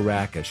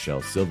Moss-Bacharach as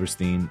Shel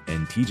Silverstein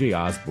and TJ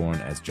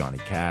Osborne as Johnny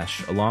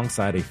Cash,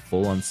 alongside a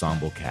full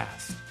ensemble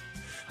cast.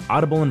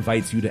 Audible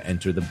invites you to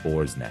enter the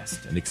Boar's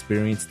Nest and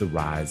experience the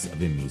rise of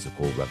a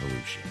musical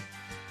revolution.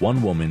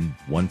 One woman,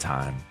 one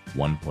time,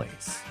 one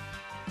place.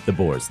 The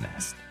Boar's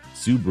Nest,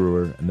 Sue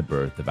Brewer and the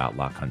birth of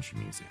outlaw country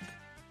music.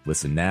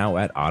 Listen now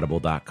at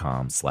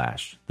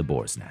audible.com/The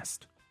Boar's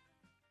Nest.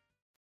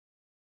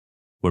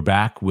 We're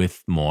back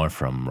with more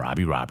from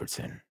Robbie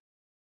Robertson.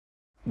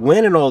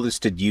 When in all this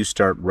did you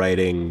start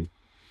writing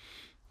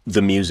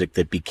the music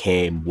that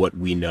became what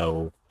we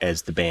know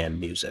as the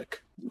band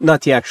music?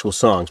 Not the actual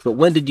songs, but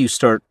when did you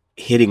start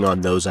hitting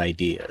on those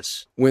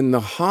ideas? When the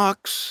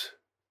Hawks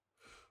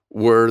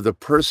were the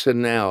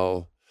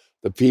personnel,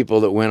 the people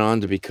that went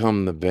on to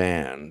become the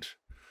band,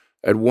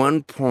 at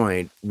one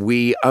point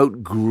we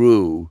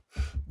outgrew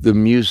the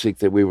music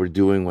that we were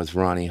doing with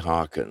Ronnie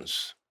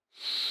Hawkins.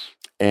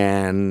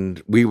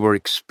 And we were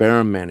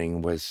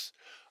experimenting with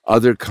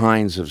other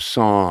kinds of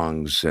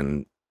songs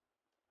and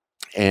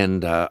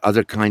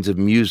other kinds of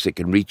music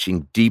and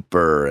reaching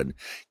deeper and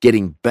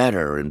getting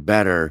better and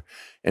better.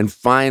 And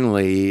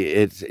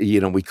finally,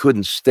 we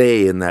couldn't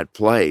stay in that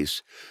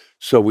place.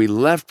 So we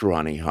left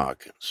Ronnie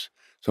Hawkins.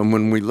 So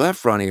when we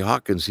left Ronnie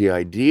Hawkins, the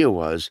idea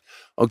was,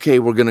 okay,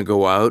 we're going to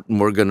go out and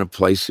we're going to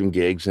play some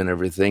gigs and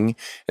everything.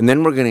 And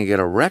then we're going to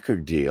get a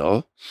record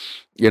deal,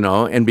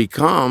 and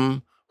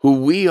become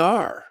who we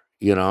are,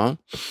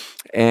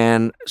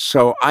 And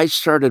so I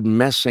started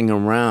messing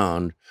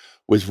around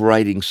with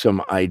writing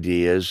some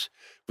ideas.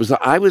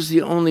 I was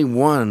the only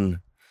one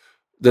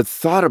that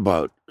thought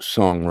about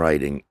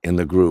songwriting in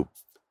the group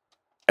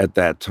at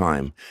that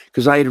time,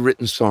 because I had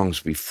written songs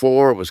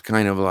before. It was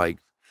kind of like,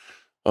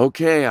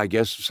 okay, I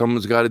guess if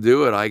someone's got to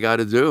do it, I got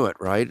to do it,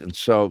 right? And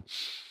so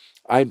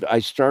I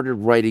started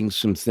writing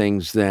some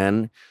things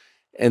then.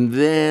 And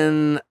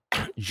then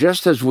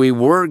just as we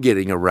were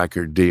getting a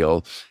record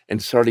deal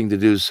and starting to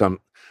do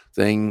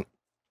something,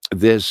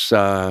 this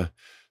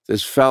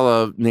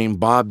fellow named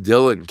Bob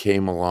Dylan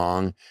came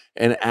along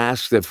and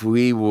asked if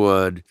we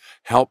would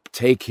help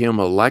take him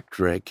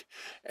electric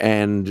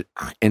and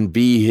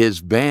be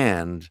his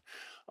band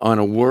on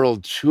a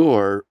world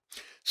tour.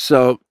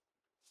 So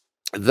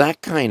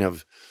that kind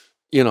of,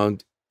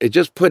 it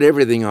just put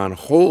everything on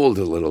hold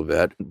a little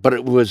bit, but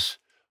it was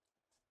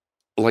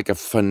like a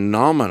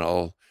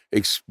phenomenal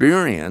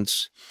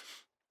experience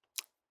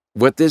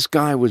what this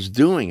guy was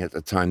doing at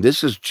the time.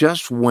 This is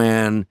just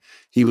when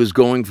he was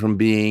going from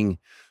being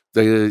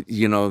the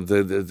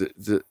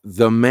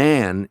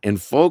man in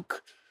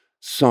folk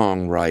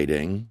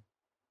songwriting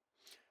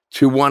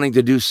to wanting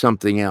to do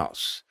something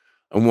else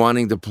and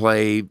wanting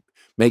to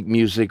make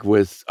music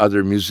with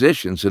other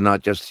musicians and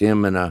not just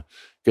him and a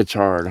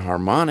guitar and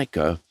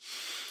harmonica.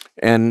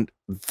 And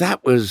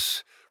that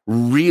was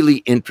really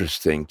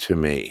interesting to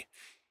me.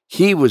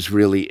 He was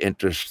really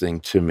interesting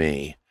to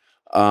me.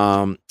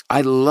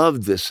 I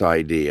loved this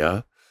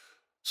idea.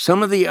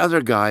 Some of the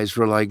other guys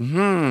were like,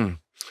 I'm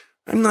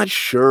not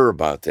sure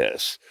about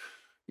this.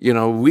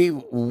 We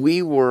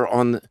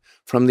were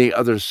from the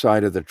other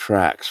side of the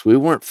tracks. We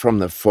weren't from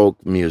the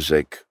folk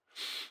music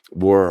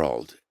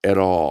world at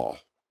all.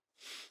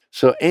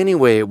 So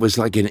anyway, it was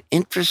like an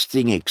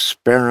interesting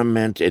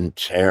experiment in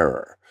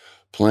terror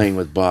playing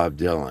with Bob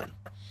Dylan.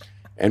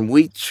 And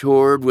we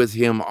toured with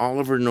him all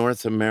over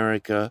North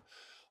America,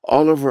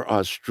 all over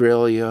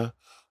Australia,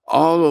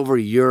 all over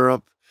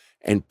Europe,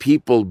 and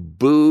people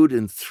booed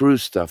and threw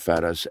stuff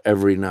at us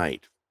every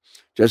night,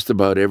 just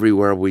about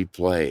everywhere we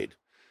played.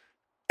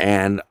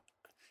 And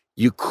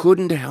you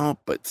couldn't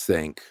help but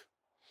think,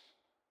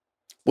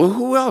 well,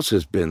 who else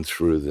has been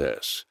through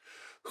this?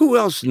 Who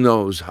else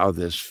knows how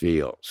this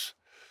feels?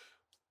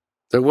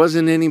 There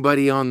wasn't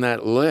anybody on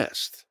that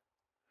list.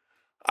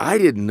 I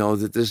didn't know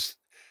that this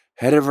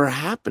had ever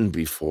happened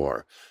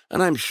before.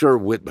 And I'm sure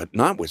but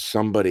not with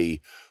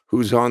somebody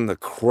who's on the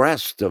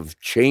crest of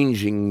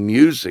changing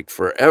music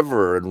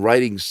forever and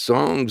writing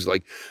songs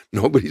like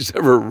nobody's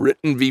ever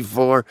written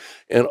before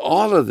and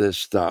all of this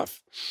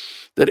stuff,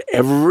 that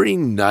every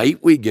night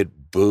we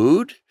get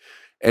booed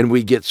and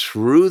we get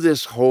through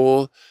this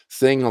whole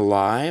thing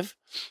alive.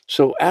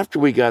 So after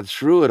we got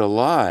through it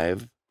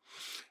alive,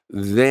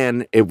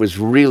 then it was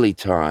really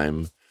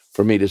time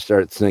for me to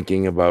start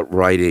thinking about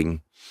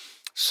writing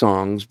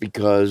songs,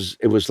 because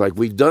it was like,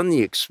 we've done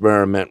the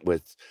experiment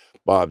with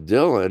Bob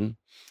Dylan.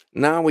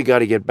 Now we got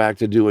to get back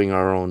to doing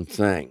our own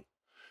thing.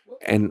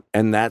 And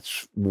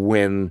that's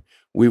when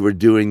we were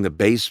doing the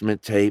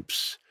Basement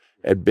tapes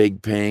at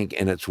Big Pink,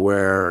 and it's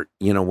where,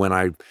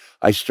 when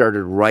I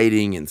started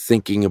writing and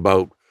thinking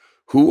about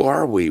who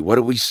are we? What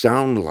do we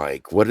sound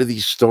like? What are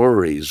these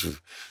stories?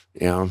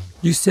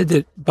 You said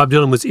that Bob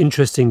Dylan was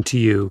interesting to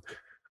you.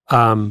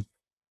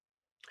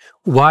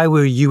 Why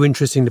were you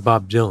interesting to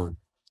Bob Dylan?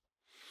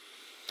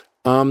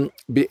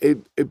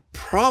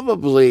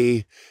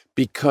 Probably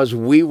because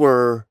we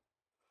were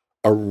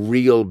a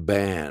real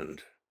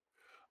band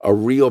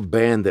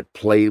that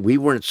played. We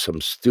weren't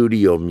some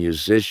studio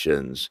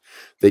musicians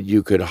that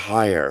you could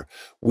hire.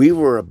 We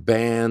were a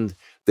band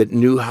that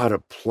knew how to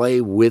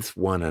play with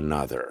one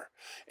another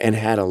and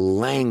had a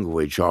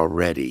language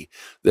already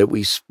that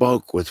we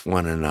spoke with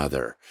one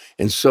another.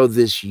 And so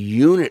this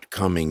unit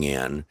coming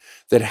in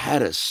that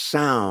had a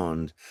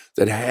sound,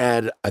 that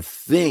had a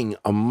thing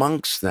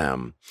amongst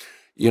them,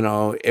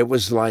 it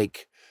was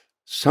like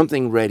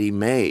something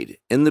ready-made.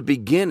 In the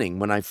beginning,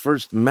 when I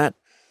first met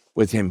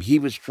with him, he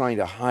was trying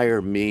to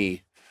hire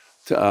me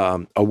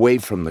to, away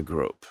from the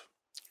group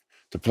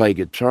to play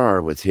guitar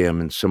with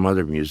him and some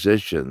other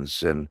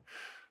musicians. And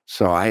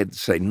so I had to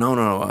say, no,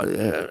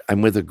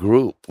 I'm with a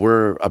group.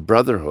 We're a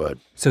brotherhood.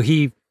 So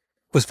he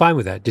was fine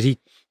with that. Did he?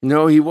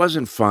 No, he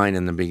wasn't fine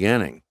in the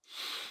beginning.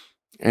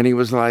 And he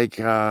was like,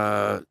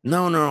 no,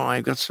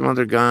 I've got some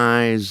other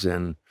guys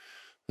and,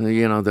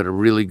 that are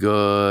really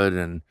good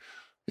and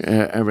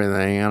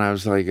everything. And I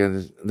was like,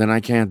 then I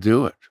can't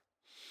do it,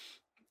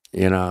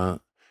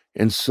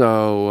 And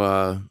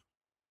so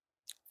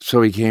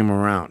he came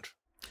around.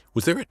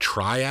 Was there a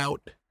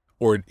tryout,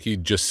 or he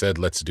just said,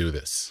 let's do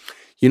this?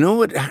 You know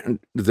what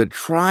the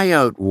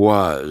tryout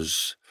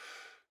was?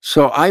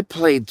 So I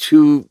played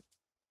 2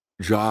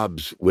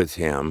 jobs with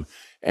him,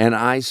 and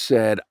I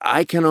said,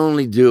 I can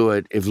only do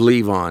it if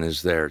Levon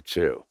is there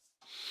too.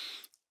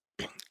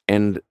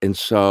 And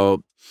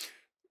so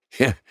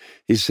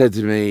he said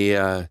to me,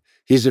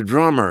 he's a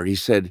drummer. He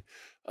said,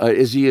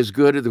 is he as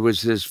good? There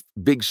was this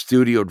big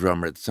studio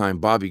drummer at the time,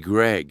 Bobby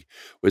Gregg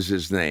was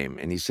his name.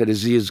 And he said,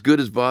 is he as good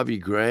as Bobby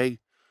Gregg?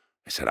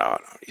 I said, oh,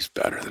 no, he's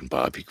better than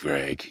Bobby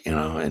Gregg,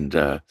 and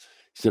he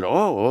said,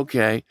 oh,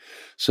 okay.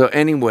 So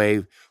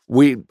anyway,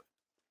 Levon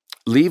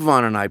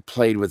and I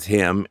played with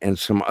him and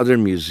some other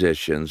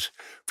musicians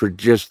for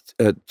just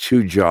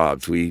 2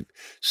 jobs we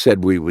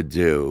said we would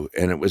do.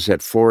 And it was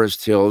at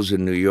Forest Hills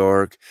in New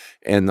York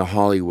and the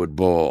Hollywood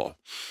Bowl.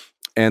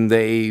 And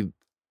they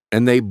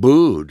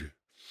booed.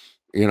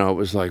 It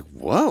was like,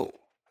 whoa,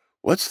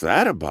 what's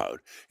that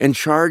about? And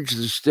charged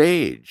the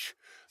stage.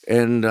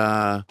 And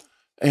I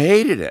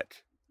hated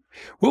it.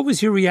 What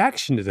was your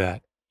reaction to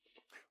that?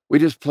 We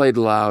just played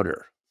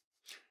louder.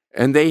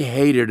 And they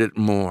hated it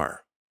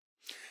more.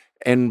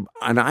 And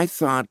I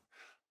thought,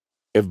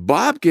 if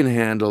Bob can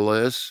handle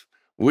this,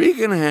 we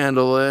can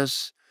handle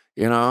this,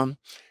 And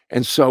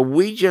so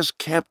we just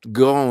kept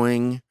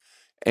going,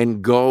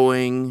 and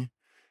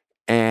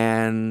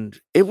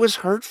it was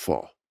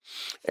hurtful.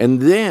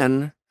 And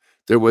then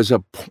there was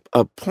a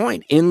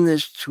point in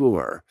this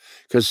tour,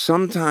 because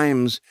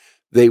sometimes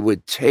they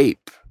would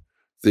tape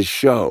the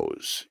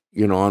shows,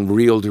 on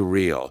reel to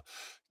reel.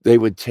 They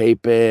would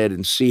tape it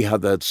and see how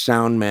the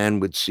sound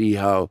man would see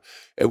how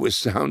it was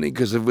sounding,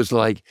 because it was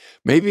like,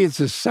 maybe it's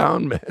the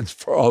sound man's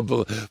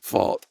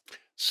fault.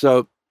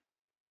 So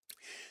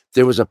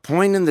there was a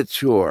point in the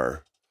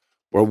tour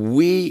where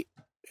we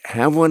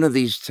have one of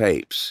these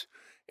tapes,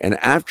 and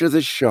after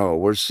the show,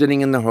 we're sitting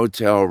in the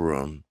hotel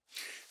room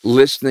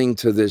listening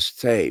to this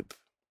tape.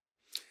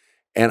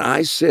 And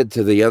I said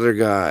to the other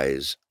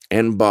guys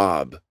and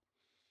Bob,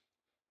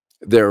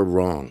 they're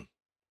wrong.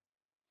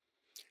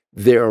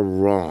 They're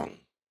wrong.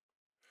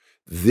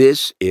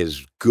 This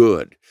is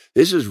good.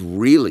 This is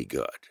really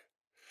good.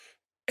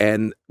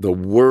 And the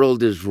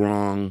world is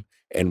wrong,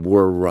 and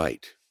we're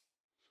right.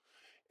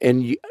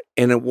 And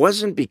it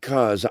wasn't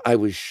because I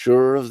was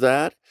sure of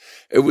that.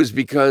 It was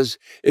because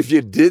if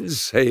you didn't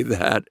say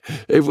that,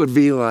 it would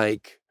be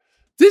like,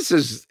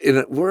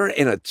 we're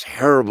in a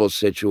terrible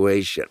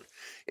situation.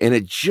 And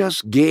it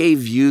just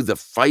gave you the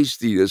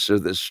feistiness or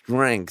the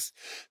strength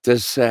to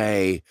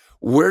say,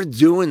 we're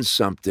doing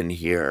something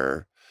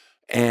here.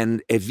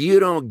 And if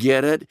you don't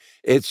get it,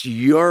 it's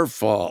your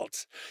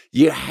fault.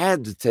 You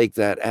had to take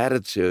that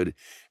attitude.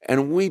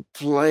 And we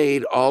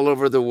played all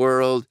over the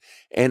world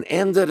and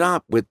ended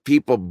up with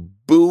people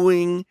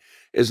booing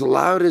as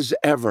loud as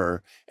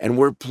ever. And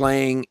we're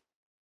playing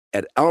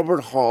at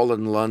Albert Hall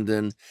in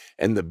London,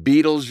 and the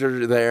Beatles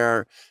are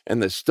there,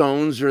 and the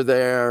Stones are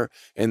there,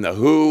 and the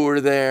Who are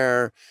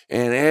there,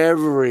 and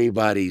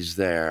everybody's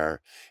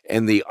there.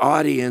 And the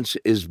audience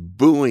is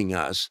booing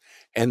us,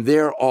 and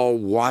they're all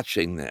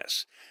watching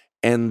this.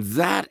 And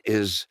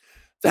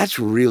that's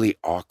really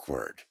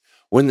awkward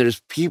when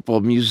there's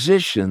people,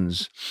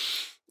 musicians,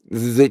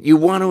 that you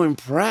want to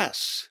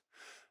impress,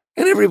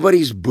 and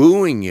everybody's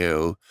booing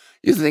you.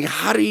 You think,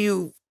 how do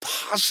you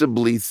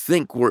possibly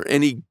think we're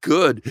any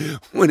good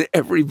when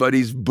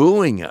everybody's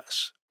booing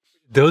us?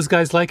 Those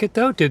guys like it,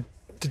 though? Did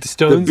the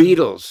Stones?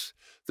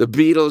 The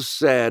Beatles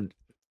said,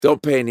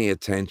 don't pay any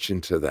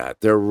attention to that.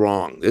 They're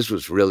wrong. This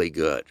was really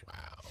good.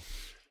 Wow.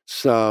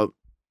 So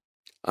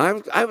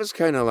I was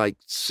kind of like,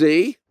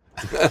 see?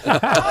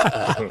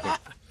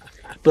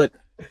 But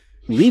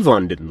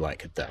Levon didn't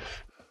like it, though.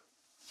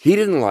 He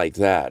didn't like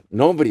that.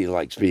 Nobody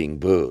likes being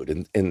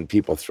booed and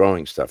people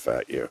throwing stuff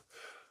at you.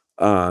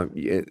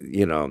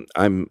 You know,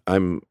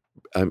 I'm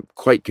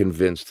quite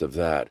convinced of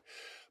that.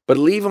 But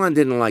Levon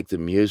didn't like the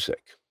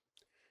music.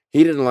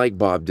 He didn't like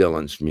Bob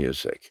Dylan's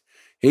music.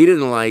 He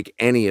didn't like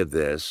any of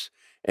this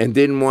and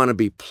didn't want to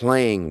be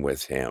playing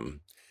with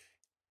him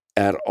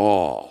at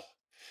all.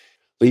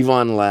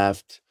 Levon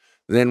left.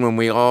 Then when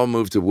we all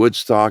moved to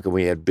Woodstock and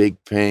we had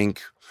Big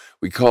Pink,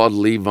 we called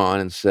Levon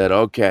and said,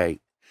 okay,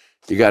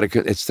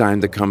 it's time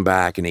to come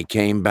back. And he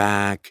came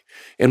back.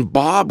 And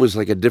Bob was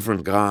like a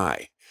different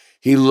guy.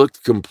 He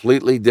looked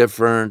completely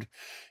different.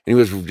 And he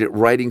was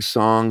writing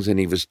songs and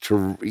he was,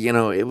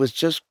 it was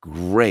just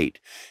great.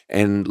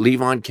 And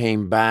Levon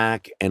came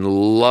back and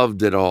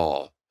loved it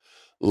all.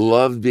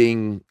 Loved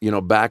being,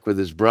 back with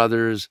his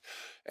brothers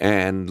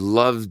and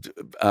loved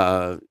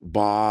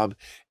Bob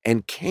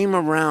and came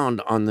around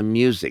on the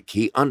music.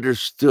 He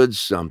understood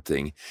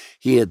something.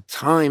 He had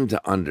time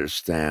to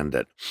understand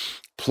it.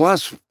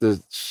 Plus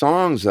the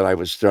songs that I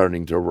was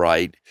starting to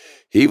write,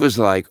 he was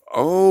like,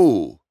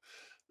 oh,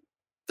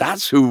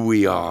 that's who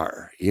we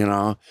are,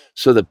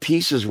 So the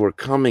pieces were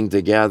coming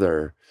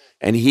together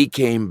and he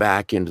came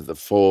back into the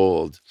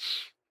fold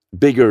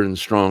bigger and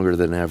stronger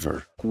than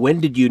ever. When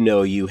did you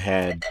know you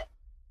had,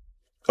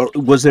 or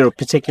was there a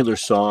particular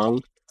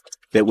song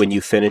that when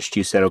you finished,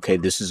 you said, okay,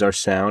 this is our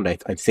sound. I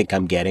think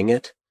I'm getting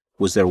it.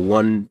 Was there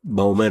one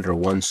moment or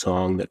one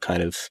song that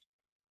kind of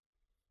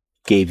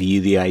gave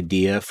you the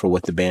idea for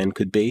what the band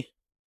could be?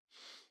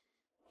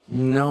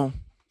 No,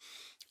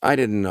 I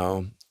didn't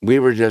know. We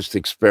were just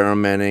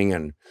experimenting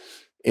and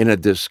in a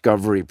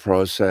discovery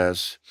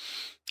process.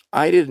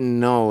 I didn't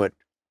know it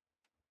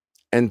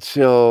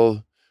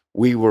until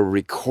we were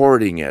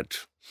recording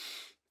it.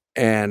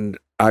 And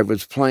I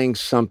was playing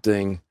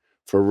something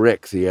for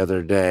Rick the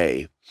other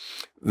day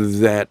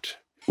that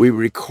we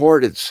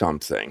recorded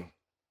something.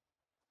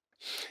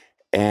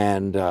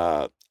 And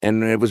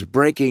it was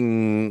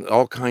breaking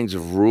all kinds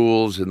of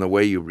rules in the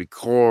way you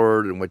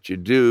record and what you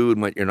do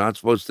and what you're not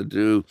supposed to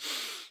do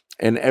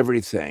and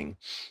everything.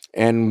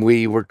 And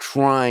we were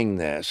trying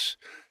this,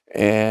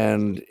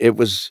 and it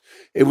was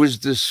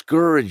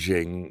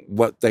discouraging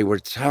what they were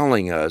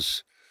telling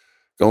us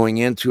going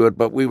into it,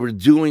 but we were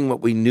doing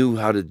what we knew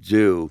how to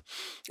do,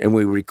 and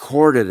we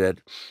recorded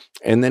it,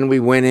 and then we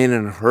went in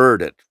and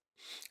heard it.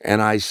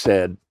 And I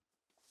said,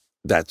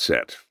 that's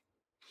it.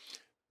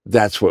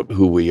 That's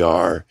who we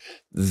are.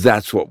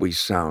 That's what we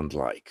sound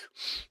like.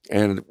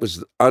 And it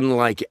was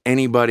unlike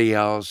anybody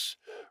else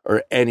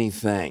or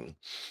anything.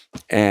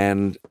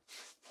 And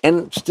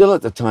still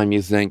at the time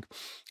you think,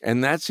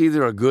 and that's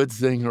either a good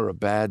thing or a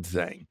bad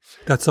thing.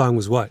 That song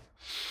was what?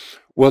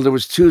 Well, there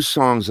was two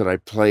songs that I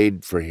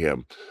played for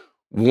him.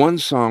 One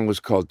song was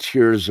called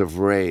Tears of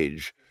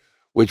Rage,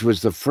 which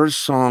was the first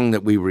song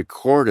that we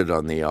recorded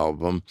on the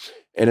album.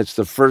 And it's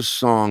the first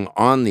song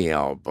on the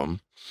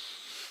album.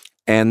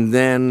 And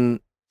then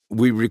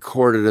we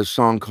recorded a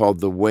song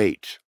called The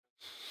Weight.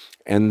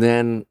 And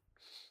then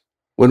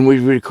when we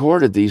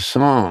recorded these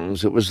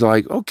songs, it was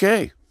like,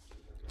 okay.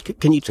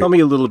 Can you tell me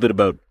a little bit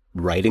about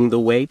writing The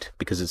Weight?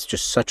 Because it's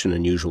just such an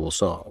unusual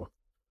song.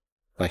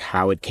 Like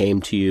how it came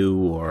to you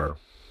or...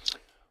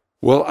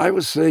 Well, I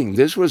was saying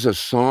this was a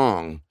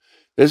song.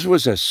 This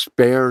was a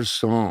spare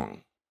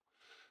song.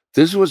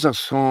 This was a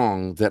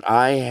song that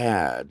I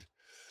had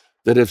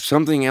that if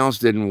something else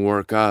didn't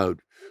work out,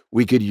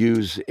 we could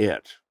use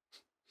it.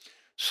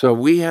 So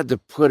we had to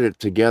put it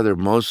together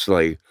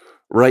mostly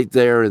right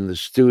there in the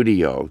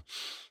studio.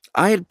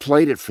 I had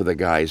played it for the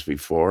guys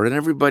before, and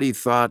everybody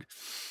thought,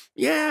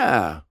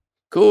 yeah,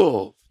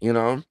 cool,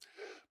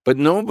 But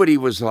nobody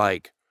was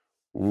like,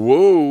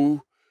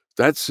 whoa,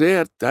 that's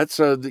it. That's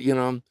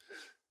none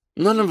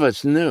of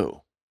us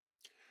knew.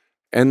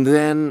 And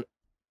then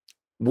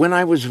when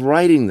I was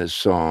writing this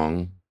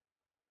song,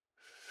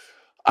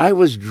 I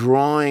was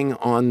drawing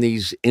on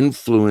these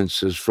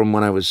influences from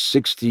when I was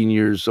 16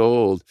 years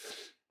old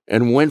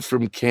and went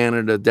from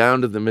Canada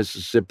down to the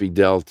Mississippi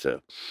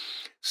Delta.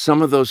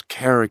 Some of those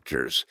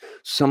characters,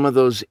 some of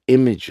those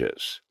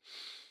images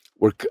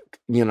were,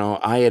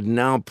 I had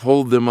now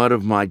pulled them out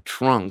of my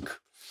trunk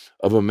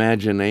of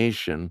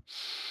imagination,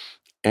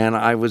 and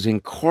I was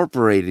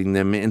incorporating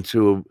them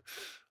into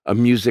a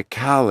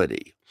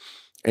musicality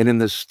and in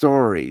the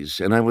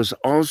stories. And I was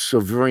also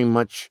very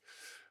much,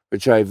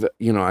 which I've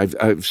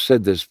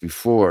said this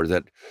before,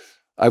 that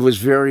I was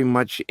very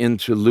much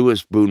into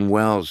Louis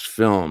Buñuel's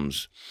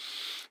films.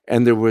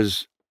 And there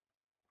was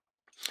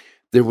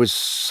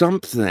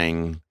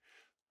something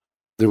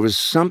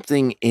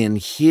in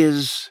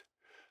his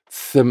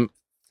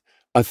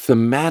a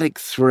thematic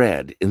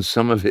thread in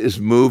some of his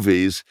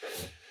movies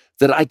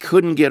that I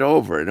couldn't get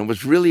over. And it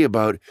was really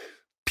about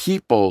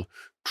people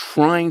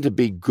trying to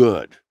be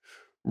good,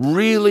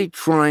 really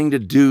trying to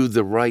do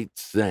the right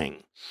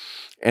thing.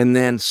 And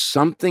then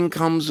something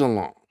comes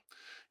along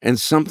and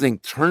something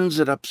turns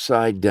it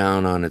upside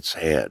down on its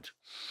head.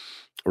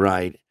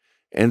 right?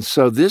 And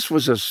so this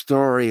was a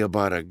story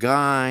about a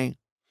guy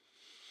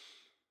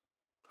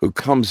who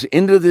comes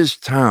into this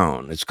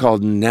town. It's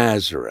called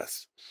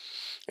Nazareth.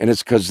 And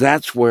it's because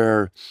that's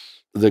where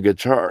the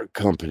guitar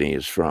company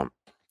is from.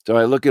 So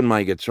I look in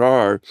my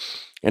guitar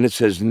and it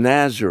says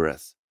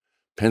Nazareth,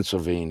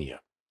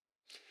 Pennsylvania,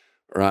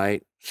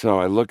 right? So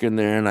I look in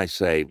there and I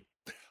say,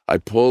 I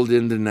pulled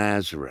into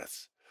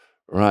Nazareth,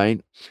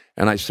 right?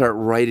 And I start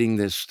writing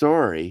this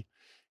story.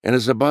 And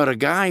it's about a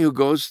guy who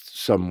goes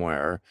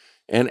somewhere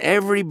and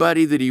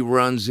everybody that he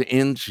runs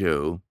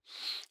into,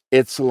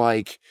 it's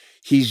like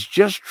he's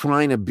just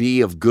trying to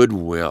be of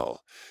goodwill.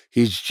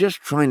 He's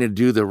just trying to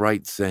do the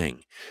right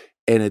thing.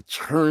 And it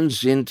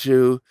turns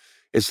into,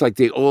 it's like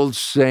the old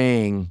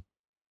saying,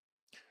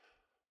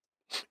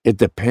 it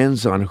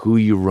depends on who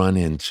you run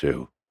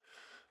into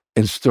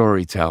in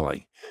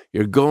storytelling.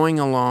 You're going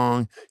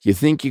along, you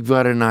think you've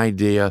got an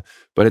idea,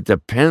 but it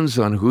depends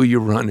on who you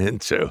run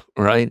into,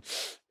 right?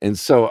 And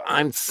so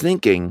I'm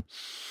thinking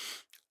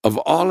of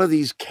all of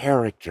these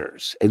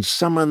characters, and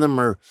some of them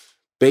are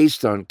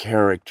based on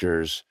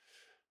characters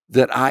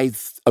that I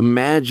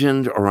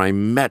imagined or I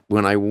met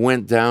when I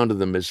went down to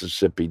the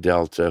Mississippi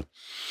Delta.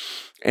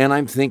 And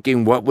I'm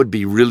thinking what would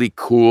be really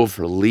cool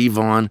for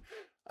Levon.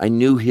 I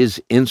knew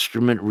his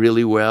instrument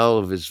really well,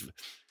 of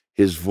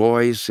his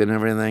voice and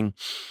everything.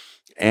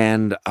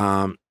 And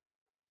I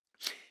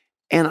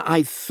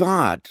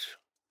thought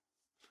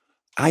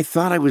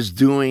I was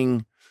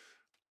doing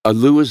a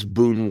Louis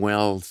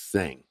Buñuel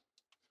thing.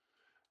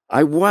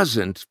 I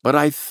wasn't, but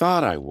I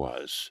thought I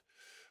was,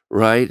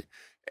 right?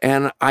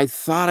 And I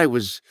thought I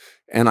was,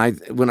 and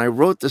when I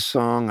wrote the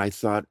song, I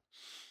thought,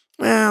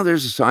 well,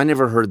 there's a song. I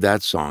never heard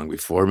that song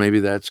before. Maybe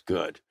that's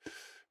good,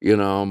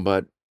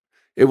 but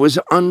it was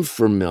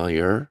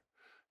unfamiliar.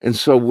 And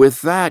so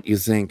with that, you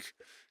think,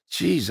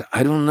 geez,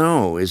 I don't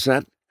know. Is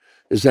that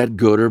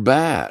good or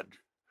bad?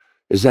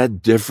 Is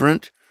that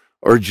different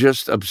or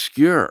just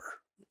obscure?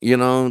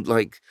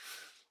 Like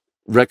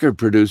record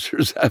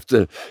producers have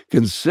to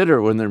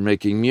consider when they're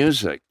making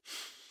music.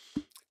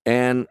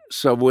 And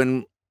so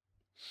when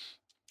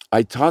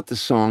I taught the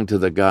song to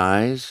the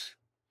guys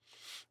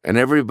and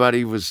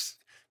everybody was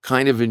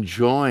kind of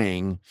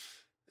enjoying,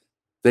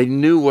 they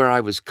knew where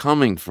I was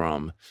coming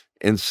from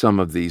in some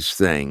of these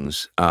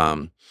things.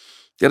 The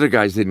other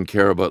guys didn't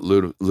care about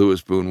Louis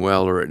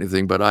Buñuel or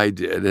anything, but I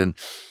did. And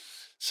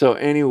so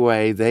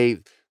anyway,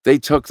 they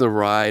took the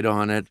ride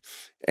on it.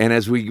 And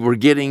as we were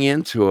getting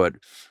into it,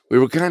 we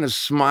were kind of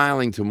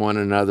smiling to one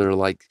another,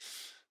 like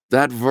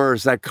that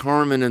verse, that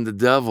Carmen and the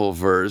Devil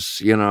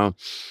verse,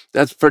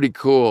 that's pretty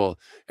cool.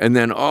 And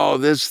then,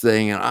 this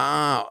thing,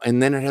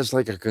 and then it has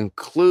like a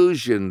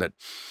conclusion that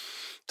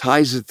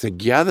ties it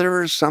together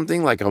or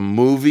something like a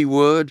movie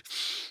would.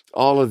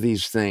 All of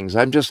these things.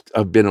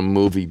 I've been a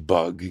movie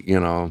bug,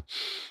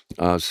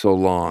 so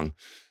long.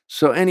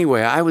 So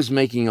anyway, I was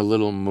making a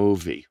little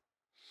movie.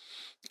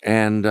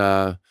 And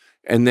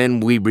then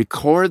we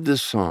record the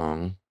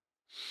song,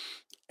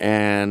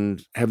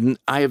 and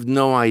I have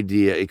no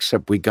idea,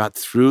 except we got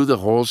through the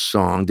whole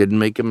song, didn't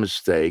make a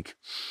mistake,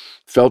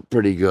 felt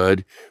pretty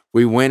good.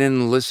 We went in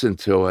and listened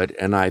to it,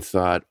 and I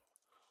thought,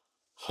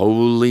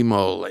 holy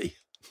moly,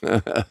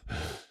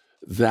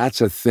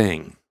 that's a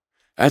thing.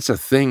 That's a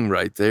thing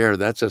right there.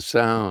 That's a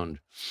sound.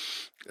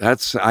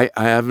 I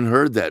haven't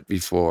heard that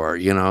before,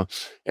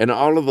 and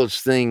all of those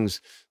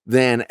things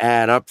then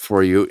add up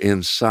for you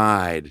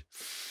inside,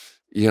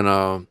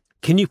 Can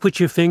you put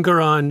your finger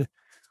on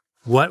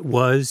what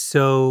was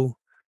so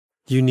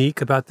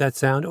unique about that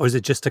sound? Or is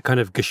it just a kind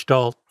of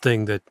gestalt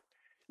thing that...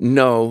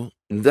 No,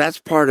 that's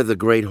part of the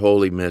great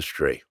holy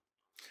mystery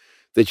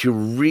that you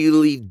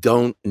really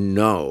don't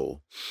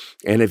know.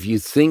 And if you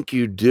think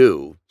you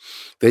do,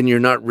 then you're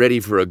not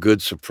ready for a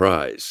good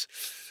surprise.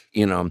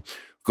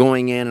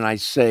 Going in and I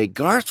say,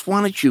 Garth,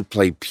 why don't you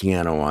play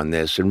piano on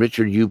this? And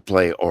Richard, you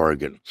play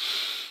organ.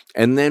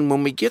 And then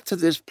when we get to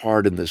this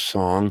part in the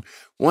song,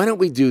 why don't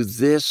we do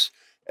this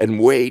and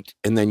wait?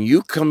 And then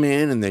you come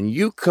in, and then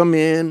you come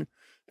in,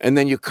 and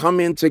then you come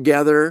in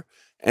together.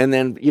 And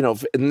then,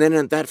 and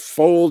then that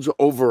folds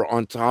over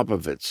on top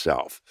of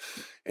itself.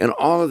 And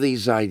all of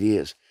these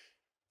ideas,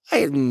 I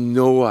had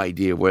no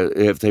idea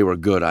if they were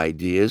good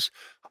ideas.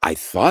 I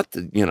thought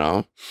that,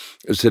 it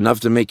was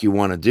enough to make you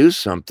want to do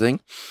something.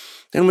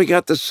 Then we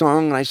got the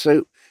song, and I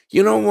say,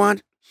 you know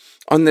what?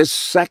 On this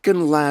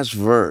second last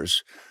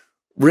verse,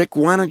 Rick,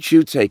 why don't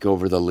you take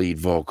over the lead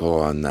vocal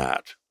on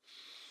that?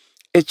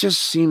 It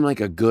just seemed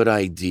like a good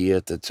idea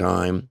at the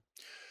time.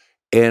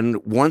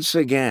 And once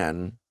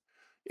again,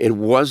 it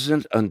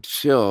wasn't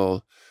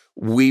until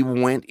we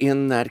went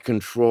in that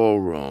control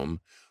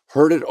room,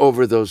 heard it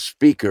over those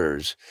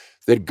speakers,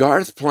 that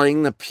Garth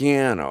playing the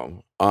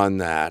piano on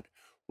that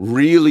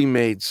really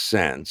made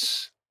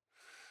sense.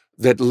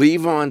 That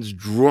Levon's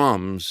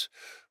drums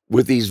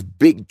with these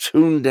big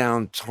tuned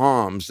down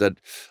toms that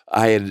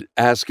I had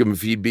asked him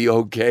if he'd be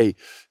okay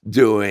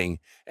doing.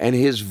 And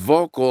his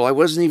vocal, I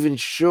wasn't even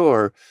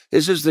sure.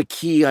 This is the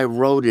key I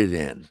wrote it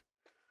in.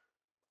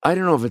 I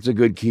don't know if it's a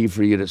good key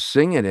for you to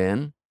sing it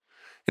in.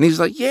 And he's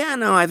like, yeah,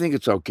 no, I think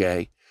it's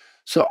okay.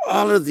 So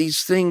all of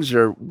these things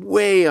are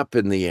way up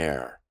in the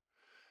air.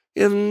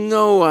 You have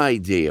no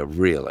idea,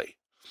 really.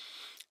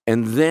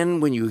 And then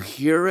when you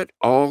hear it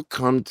all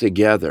come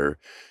together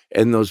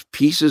and those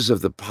pieces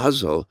of the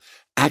puzzle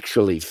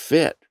actually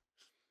fit,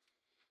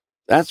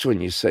 that's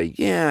when you say,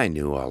 yeah, I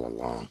knew all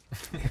along.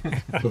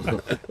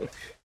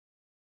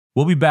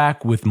 We'll be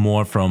back with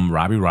more from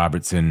Robbie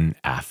Robertson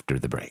after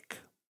the break.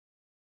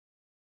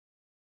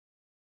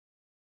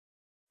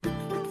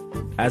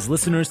 As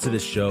listeners to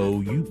this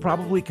show, you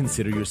probably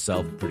consider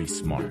yourself pretty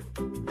smart.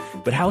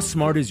 But how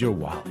smart is your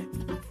wallet?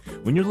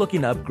 When you're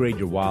looking to upgrade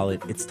your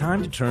wallet, it's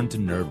time to turn to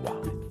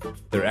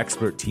NerdWallet. Their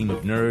expert team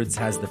of nerds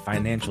has the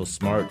financial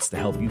smarts to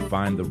help you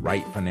find the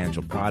right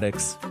financial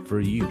products for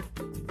you.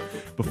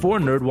 Before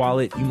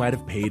NerdWallet, you might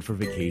have paid for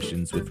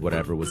vacations with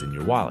whatever was in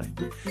your wallet.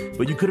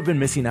 But you could have been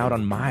missing out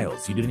on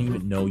miles you didn't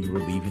even know you were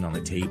leaving on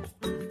the table.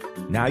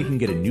 Now you can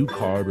get a new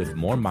card with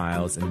more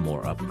miles and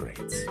more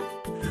upgrades.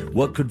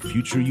 What could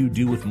future you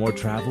do with more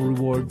travel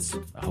rewards?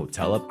 A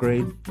hotel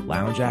upgrade?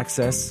 Lounge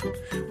access?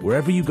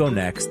 Wherever you go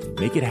next,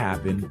 make it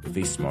happen with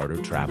a smarter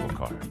travel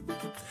card.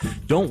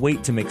 Don't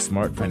wait to make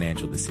smart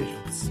financial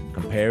decisions.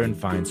 Compare and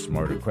find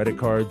smarter credit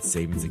cards,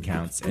 savings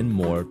accounts, and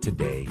more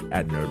today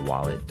at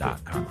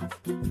nerdwallet.com.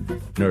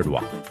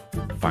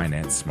 NerdWallet.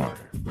 Finance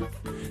smarter.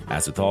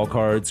 As with all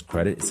cards,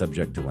 credit is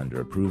subject to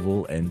lender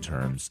approval and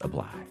terms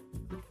apply.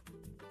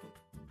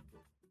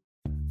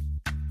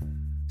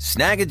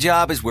 Snag a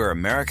Job is where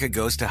America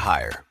goes to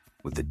hire,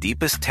 with the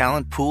deepest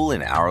talent pool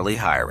in hourly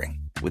hiring.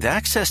 With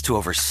access to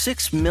over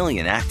 6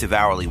 million active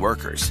hourly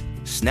workers,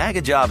 Snag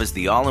a Job is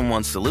the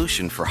all-in-one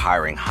solution for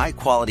hiring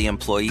high-quality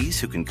employees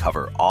who can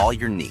cover all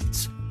your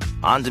needs.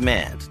 On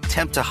demand,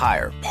 temp to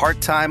hire,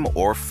 part-time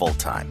or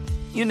full-time.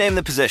 You name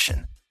the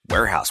position.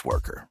 Warehouse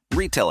worker,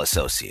 retail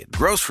associate,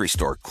 grocery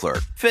store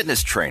clerk,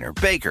 fitness trainer,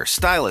 baker,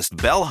 stylist,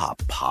 bellhop,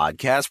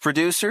 podcast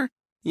producer.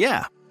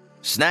 Yeah,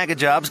 Snag a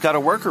Job's got a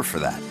worker for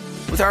that.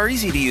 With our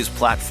easy-to-use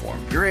platform,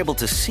 you're able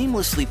to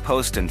seamlessly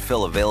post and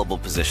fill available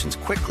positions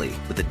quickly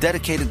with a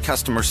dedicated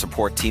customer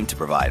support team to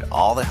provide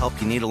all the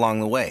help you need along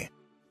the way.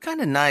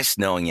 Kind of nice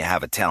knowing you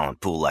have a talent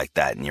pool like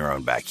that in your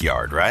own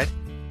backyard, right?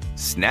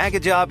 Snag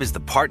a Job is the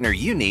partner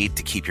you need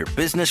to keep your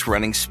business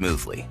running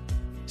smoothly.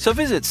 So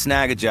visit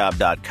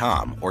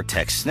snagajob.com or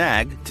text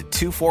snag to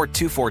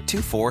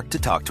 242424 to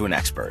talk to an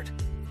expert.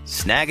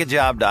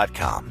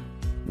 Snagajob.com,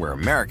 where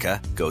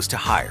America goes to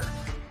hire.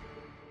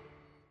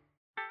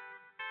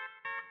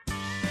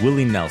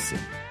 Willie Nelson,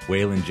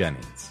 Waylon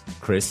Jennings,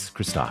 Chris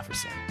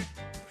Christopherson.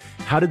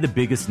 How did the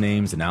biggest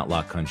names in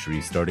outlaw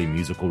country start a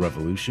musical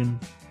revolution?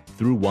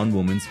 Through one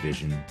woman's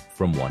vision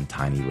from one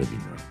tiny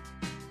living room.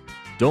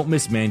 Don't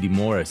miss Mandy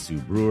Moore as Sue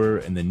Brewer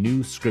in the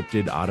new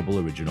scripted Audible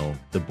original,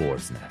 The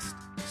Boar's Nest,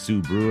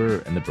 Sue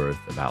Brewer and the Birth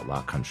of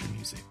Outlaw Country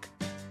Music.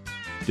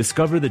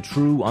 Discover the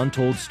true,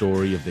 untold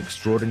story of the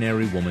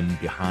extraordinary woman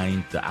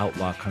behind the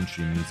outlaw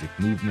country music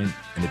movement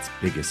and its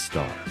biggest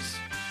stars.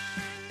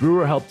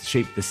 Brewer helped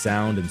shape the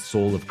sound and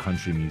soul of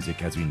country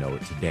music as we know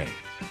it today,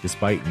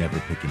 despite never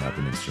picking up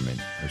an instrument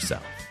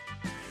herself.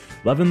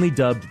 Lovingly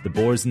dubbed The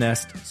Boar's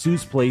Nest,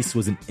 Sue's place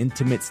was an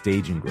intimate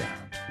staging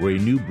ground where a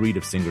new breed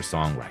of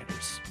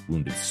singer-songwriters,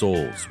 wounded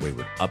souls,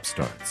 wayward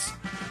upstarts,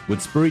 would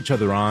spur each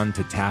other on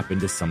to tap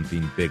into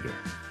something bigger,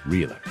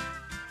 realer.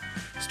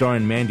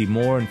 Starring Mandy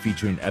Moore and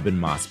featuring Eben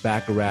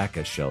Moss-Bacharach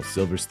as Shel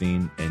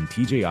Silverstein and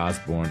TJ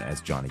Osborne as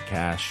Johnny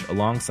Cash,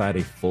 alongside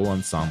a full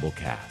ensemble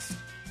cast.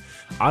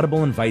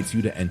 Audible invites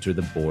you to enter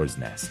the Boar's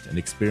Nest and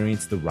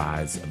experience the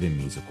rise of a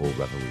musical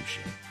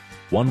revolution.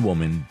 One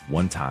woman,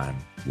 one time,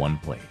 one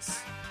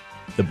place.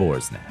 The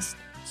Boar's Nest,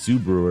 Sue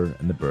Brewer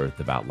and the Birth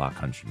of Outlaw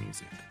Country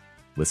Music.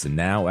 Listen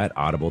now at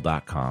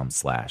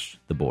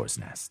audible.com/The Boar's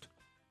Nest.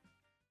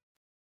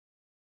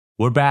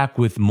 We're back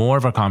with more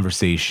of our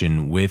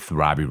conversation with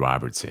Robbie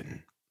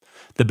Robertson.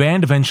 The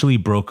band eventually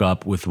broke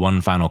up with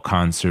one final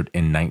concert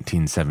in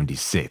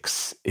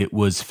 1976. It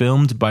was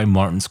filmed by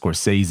Martin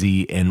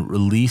Scorsese and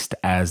released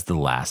as The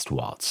Last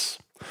Waltz.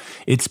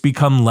 It's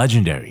become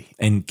legendary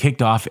and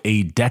kicked off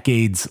a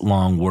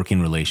decades-long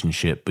working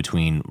relationship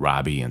between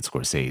Robbie and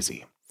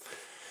Scorsese.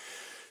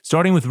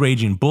 Starting with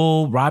Raging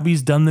Bull,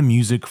 Robbie's done the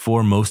music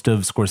for most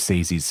of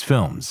Scorsese's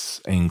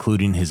films,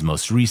 including his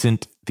most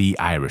recent, The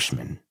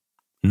Irishman.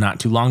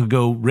 Not too long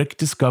ago, Rick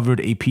discovered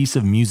a piece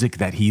of music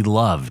that he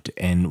loved,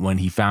 and when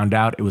he found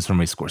out it was from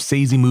a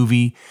Scorsese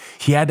movie,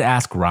 he had to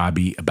ask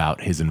Robbie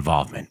about his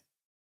involvement.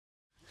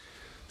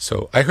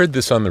 So I heard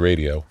this on the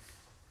radio,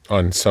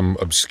 on some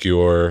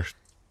obscure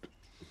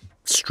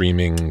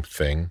streaming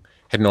thing,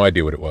 had no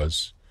idea what it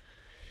was,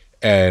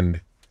 and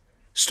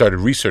started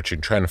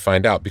researching, trying to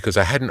find out, because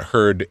I hadn't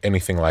heard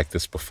anything like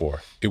this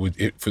before. It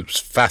was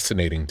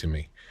fascinating to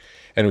me.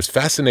 And it was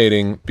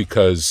fascinating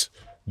because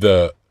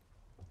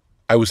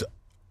I was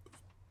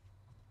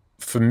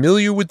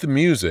familiar with the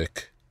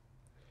music,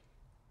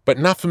 but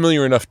not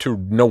familiar enough to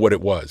know what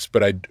it was.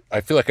 But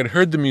I feel like I'd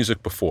heard the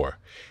music before.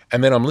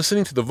 And then I'm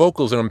listening to the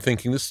vocals and I'm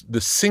thinking,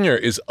 the singer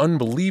is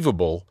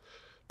unbelievable,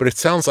 but it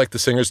sounds like the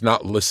singer's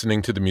not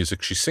listening to the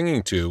music she's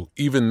singing to,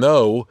 even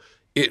though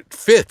it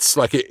fits,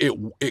 like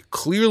it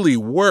clearly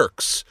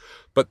works,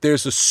 but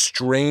there's a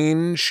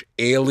strange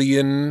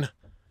alien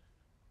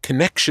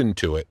connection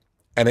to it,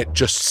 and it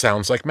just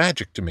sounds like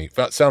magic to me.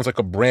 It sounds like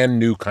a brand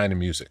new kind of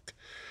music.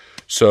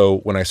 So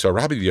when I saw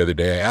Robbie the other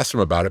day, I asked him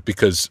about it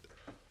because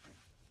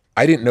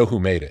I didn't know who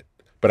made it,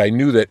 but I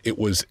knew that it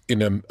was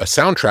in a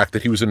soundtrack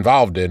that he was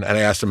involved in, and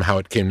I asked him how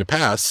it came to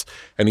pass,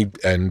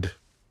 and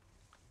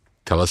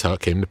tell us how it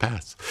came to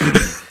pass.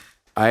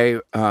 I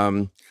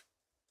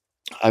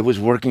was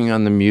working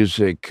on the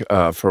music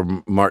for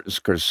Martin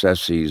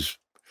Scorsese's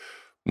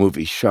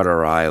movie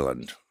Shutter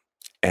Island,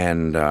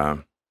 and I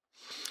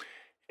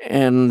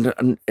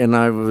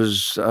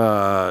was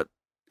I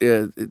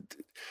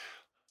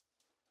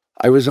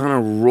was on a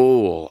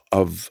roll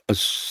of a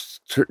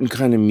certain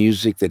kind of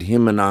music that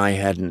him and I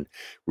hadn't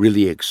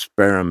really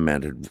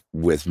experimented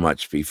with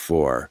much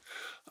before,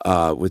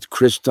 with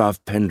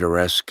Christoph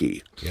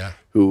Penderecki,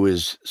 who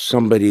is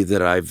somebody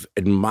that I've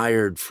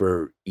admired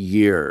for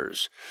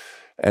years.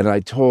 And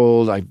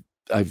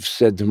I've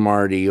said to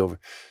Marty,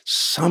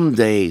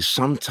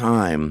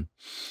 sometime,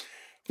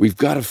 we've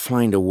got to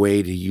find a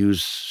way to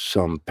use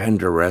some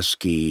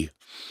Penderecki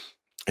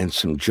and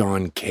some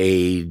John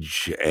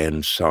Cage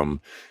and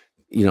some,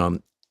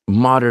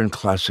 modern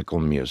classical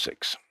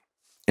musics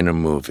in a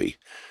movie.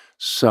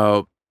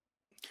 So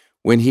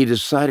when he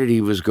decided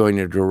he was going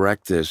to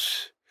direct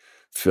this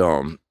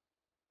film,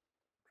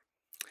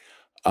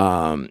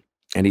 and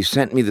he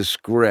sent me the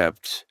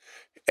script,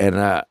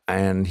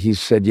 and he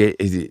said, "Yeah,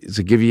 does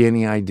it give you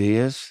any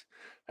ideas?"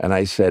 And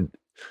I said,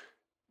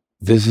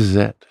 "This is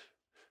it.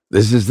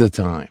 This is the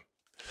time.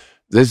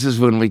 This is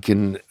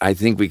when I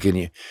think we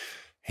can."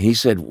 He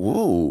said,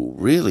 "Whoa,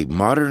 really?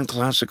 Modern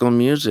classical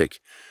music?"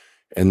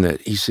 And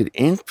he said,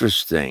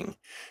 "Interesting,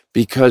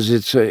 because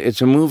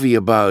it's a movie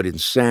about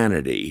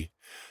insanity,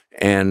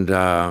 and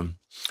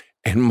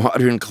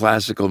modern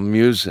classical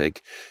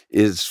music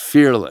is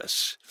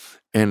fearless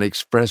and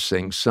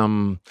expressing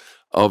some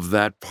of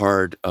that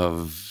part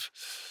of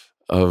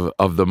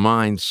the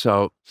mind."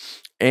 So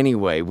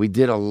anyway, we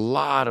did a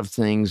lot of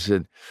things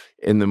in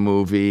the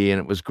movie,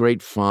 and it was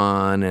great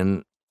fun.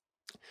 And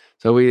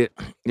so we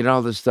did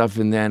all this stuff.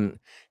 And then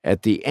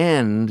at the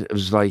end, it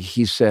was like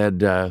he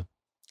said,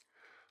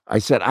 I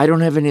said, "I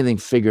don't have anything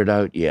figured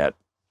out yet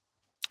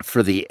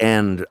for the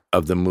end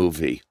of the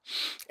movie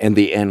and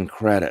the end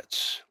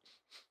credits."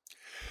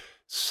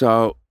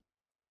 So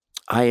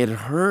I had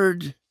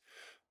heard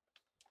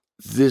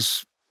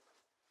this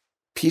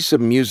piece of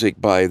music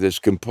by this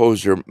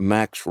composer,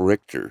 Max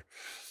Richter.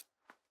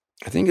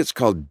 I think it's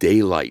called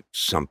Daylight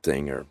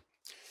something,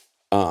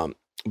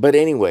 but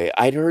anyway,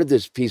 I'd heard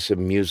this piece of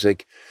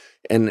music,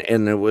 and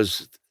it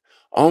was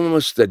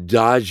almost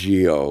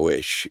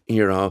adagio-ish,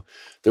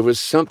 There was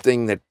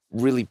something that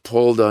really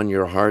pulled on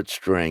your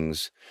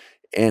heartstrings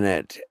in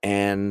it,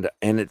 and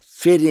it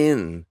fit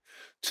in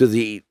to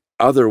the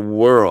other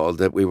world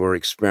that we were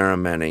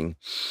experimenting.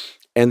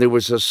 And there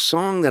was a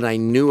song that I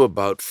knew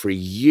about for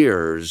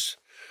years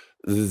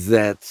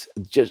that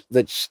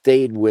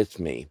stayed with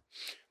me,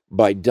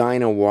 by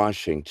Dinah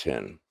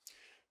Washington,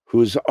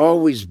 who's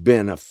always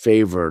been a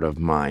favorite of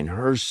mine.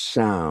 Her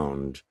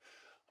sound,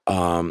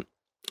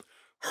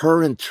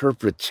 her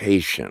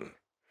interpretation,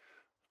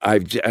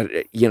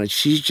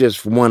 she's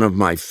just one of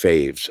my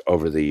faves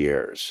over the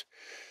years.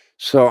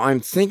 So I'm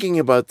thinking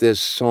about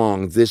this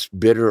song, This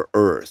Bitter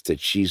Earth, that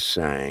she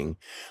sang.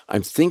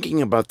 I'm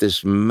thinking about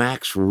this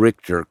Max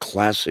Richter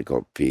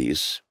classical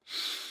piece,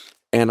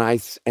 and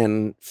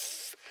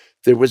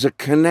there was a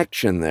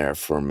connection there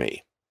for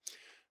me.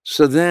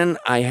 So then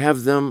I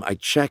have them, I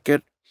check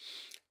it.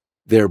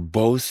 They're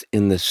both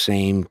in the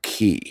same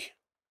key.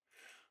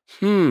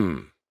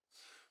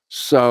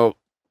 So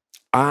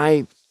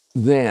I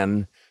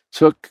then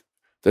took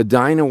the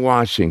Dinah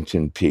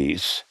Washington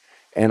piece,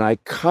 and I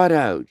cut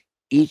out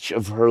each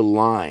of her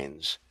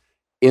lines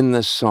in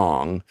the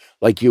song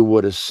like you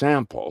would a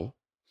sample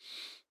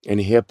in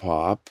hip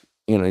hop.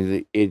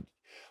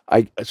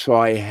 So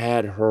I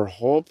had her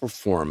whole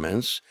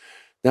performance.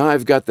 Now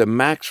I've got the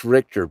Max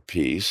Richter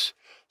piece,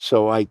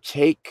 so I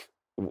take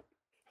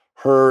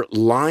her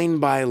line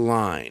by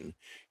line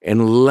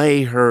and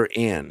lay her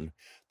in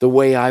the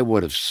way I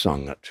would have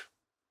sung it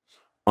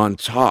on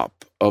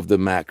top of the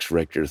Max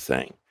Richter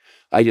thing.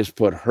 I just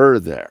put her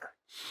there,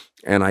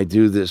 and I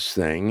do this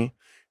thing,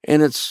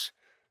 and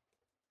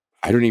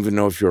I don't even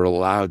know if you're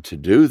allowed to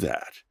do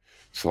that.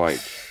 It's like,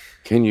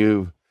 can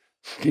you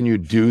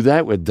do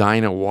that with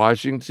Dinah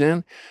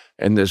Washington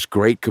and this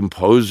great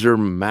composer,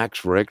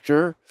 Max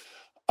Richter?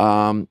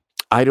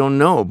 I don't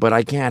know, but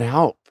I can't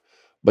help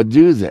but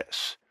do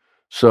this.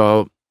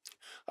 So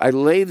I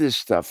lay this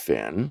stuff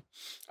in,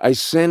 I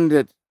send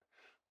it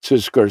to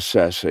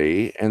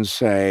Scorsese and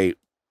say,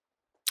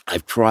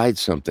 "I've tried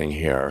something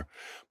here,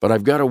 but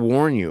I've got to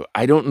warn you,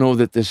 I don't know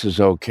that this is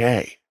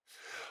okay.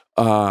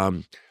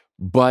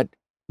 But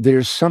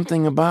there's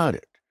something about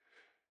it."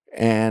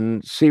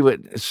 And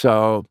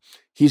so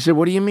he said,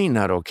 "What do you mean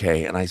not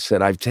okay?" And I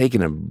said, "I've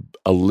taken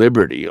a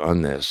liberty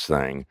on this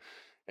thing,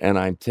 and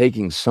I'm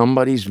taking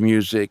somebody's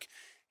music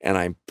and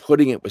I'm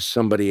putting it with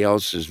somebody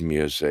else's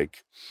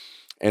music.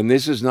 And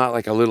this is not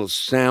like a little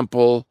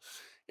sample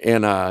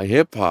in a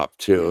hip hop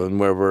tune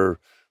where we're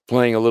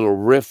playing a little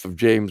riff of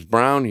James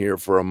Brown here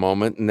for a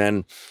moment and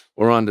then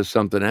we're on to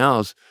something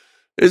else.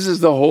 This is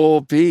the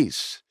whole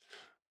piece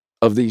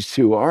of these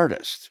two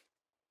artists."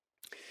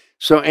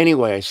 So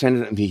anyway, I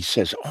sent it and he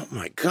says, "Oh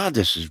my God,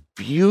 this is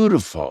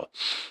beautiful.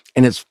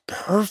 And it's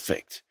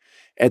perfect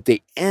at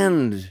the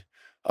end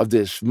of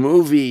this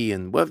movie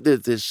and what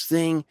did this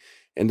thing,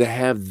 and to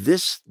have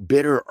this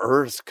bitter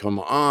earth come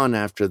on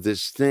after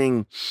this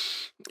thing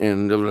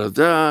and blah, blah,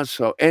 blah."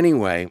 So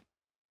anyway,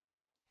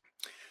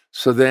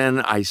 so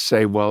then I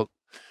say, well,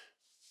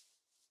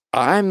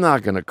 I'm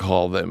not going to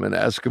call them and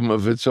ask them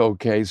if it's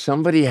okay.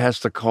 Somebody has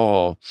to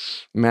call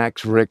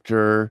Max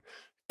Richter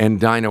and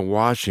Dinah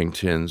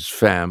Washington's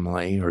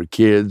family or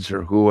kids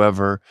or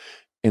whoever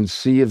and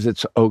see if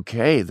it's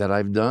okay that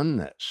I've done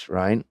this,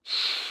 right?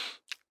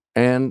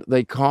 And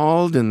they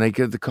called and they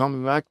call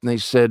me back and they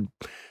said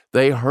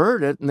they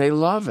heard it and they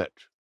love it.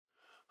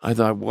 I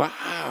thought,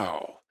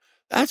 wow,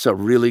 that's a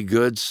really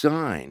good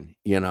sign,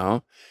 you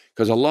know?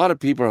 Because a lot of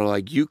people are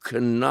like, you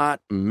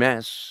cannot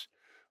mess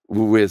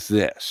with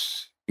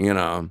this, you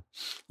know?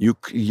 You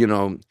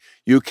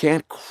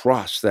can't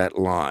cross that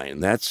line.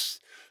 That's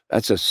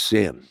a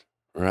sin,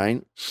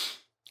 right?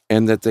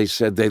 And that they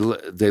said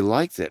they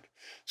liked it.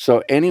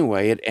 So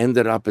anyway, it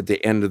ended up at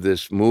the end of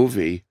this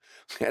movie.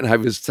 And I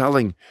was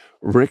telling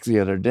Rick the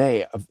other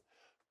day,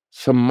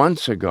 some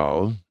months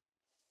ago,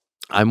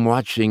 I'm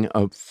watching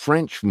a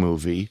French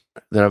movie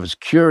that I was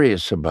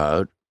curious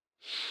about.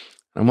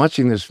 I'm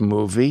watching this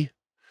movie,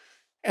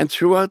 and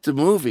throughout the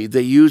movie,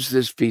 they use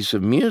this piece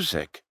of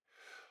music.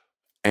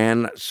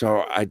 And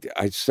so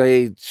I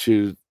say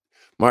to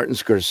Martin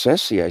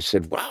Scorsese, I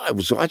said, wow, I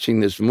was watching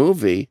this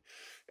movie,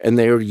 and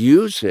they were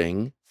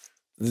using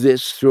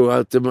this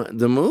throughout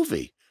the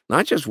movie.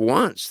 Not just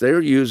once. They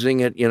were using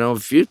it, a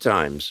few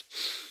times.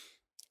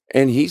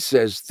 And he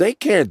says, they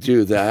can't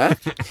do that.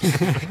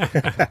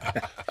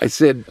 I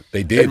said,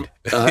 they did.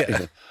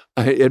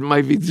 It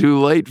might be too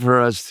late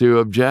for us to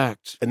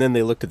object. And then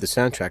they looked at the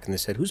soundtrack and they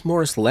said, who's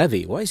Morris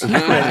Levy? Why is he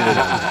credited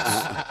on this?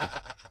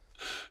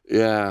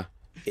 Yeah.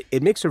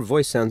 It makes her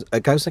voice sound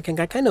like I was thinking,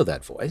 I know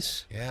that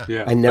voice.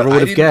 Yeah. I never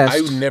would have guessed.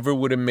 I never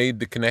would have made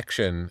the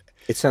connection.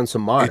 It sounds so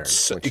modern.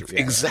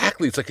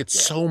 Exactly. It's like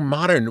it's so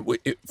modern.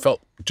 It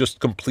felt just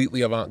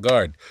completely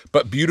avant-garde,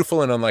 but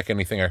beautiful and unlike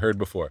anything I heard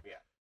before. Yeah.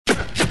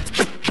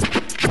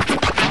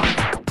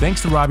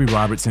 Thanks to Robbie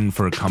Robertson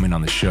for coming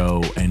on the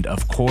show and,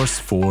 of course,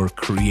 for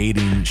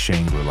creating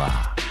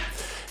Shangri-La.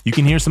 You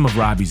can hear some of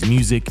Robbie's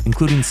music,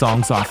 including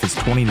songs off his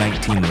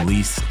 2019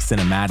 release,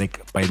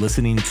 Cinematic, by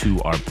listening to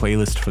our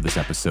playlist for this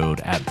episode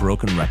at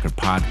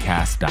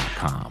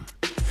brokenrecordpodcast.com.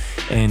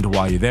 And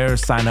while you're there,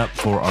 sign up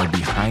for our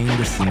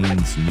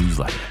behind-the-scenes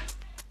newsletter.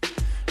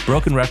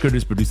 Broken Record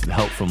is produced with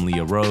help from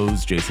Leah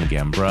Rose, Jason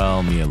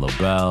Gambrell, Mia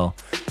Lobel,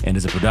 and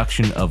is a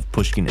production of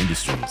Pushkin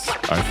Industries.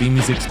 Our theme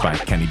music's by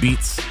Kenny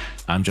Beats.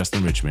 I'm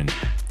Justin Richmond.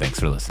 Thanks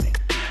for listening.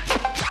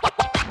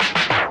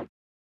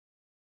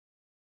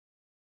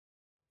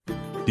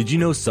 Did you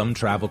know some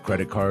travel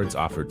credit cards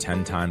offer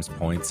 10 times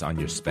points on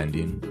your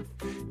spending?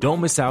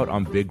 Don't miss out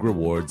on big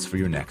rewards for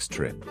your next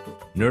trip.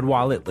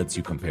 NerdWallet lets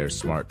you compare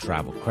smart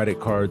travel credit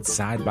cards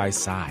side by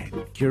side,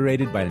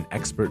 curated by an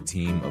expert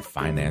team of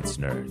finance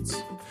nerds.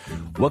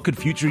 What could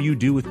future you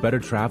do with better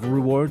travel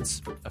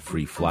rewards? A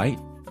free flight?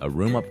 A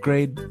room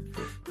upgrade?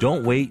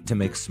 Don't wait to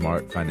make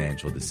smart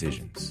financial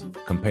decisions.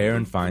 Compare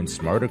and find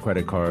smarter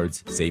credit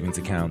cards, savings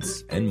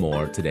accounts, and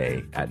more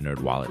today at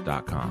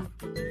nerdwallet.com.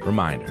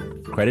 Reminder,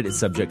 credit is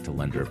subject to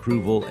lender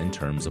approval and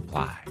terms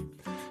apply.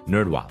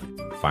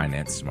 NerdWallet,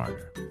 finance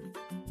smarter.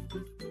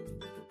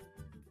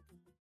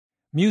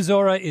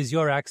 Musora is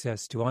your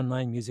access to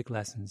online music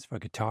lessons for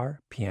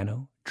guitar,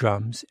 piano,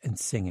 drums, and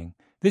singing.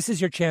 This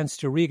is your chance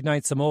to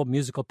reignite some old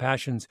musical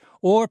passions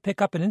or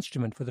pick up an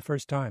instrument for the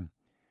first time.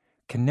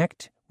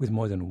 Connect with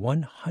more than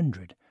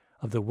 100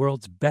 of the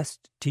world's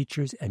best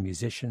teachers and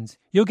musicians.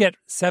 You'll get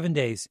 7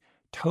 days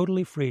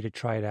totally free to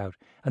try it out.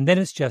 And then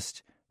it's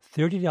just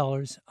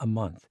 $30 a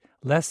month,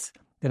 less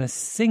than a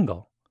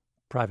single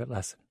private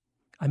lesson.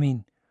 I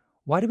mean,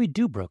 why do we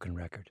do Broken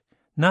Record?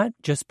 Not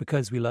just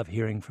because we love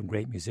hearing from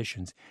great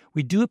musicians.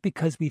 We do it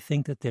because we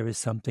think that there is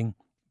something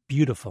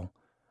beautiful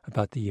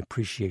about the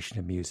appreciation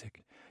of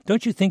music.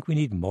 Don't you think we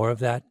need more of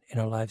that in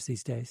our lives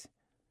these days?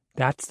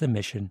 That's the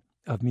mission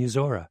of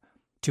Musora,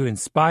 to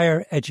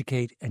inspire,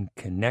 educate, and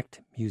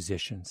connect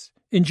musicians.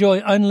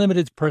 Enjoy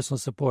unlimited personal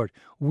support,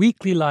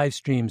 weekly live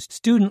streams,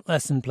 student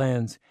lesson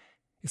plans.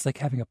 It's like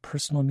having a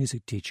personal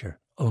music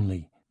teacher,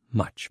 only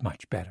much,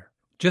 much better.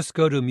 Just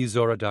go to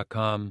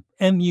Musora.com,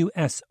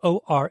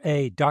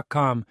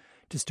 Musora.com,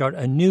 to start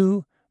a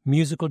new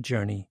musical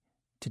journey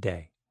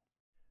today.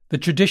 The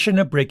tradition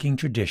of breaking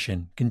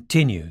tradition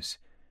continues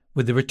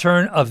with the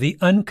return of the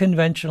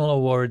Unconventional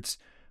Awards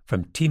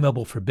from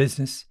T-Mobile for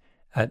Business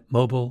at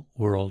Mobile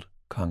World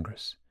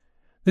Congress.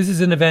 This is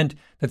an event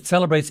that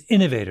celebrates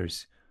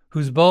innovators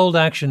whose bold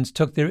actions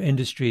took their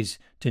industries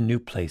to new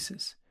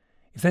places.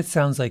 If that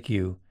sounds like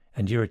you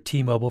and you're a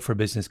T-Mobile for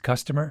Business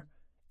customer,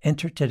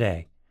 enter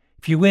today.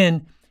 If you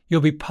win,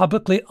 you'll be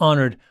publicly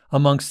honored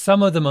amongst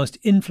some of the most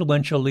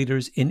influential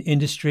leaders in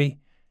industry.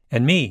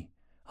 And me,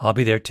 I'll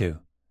be there too.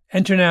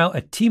 Enter now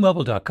at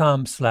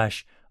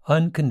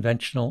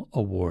T-Mobile.com/unconventional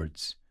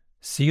awards.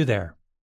 See you there.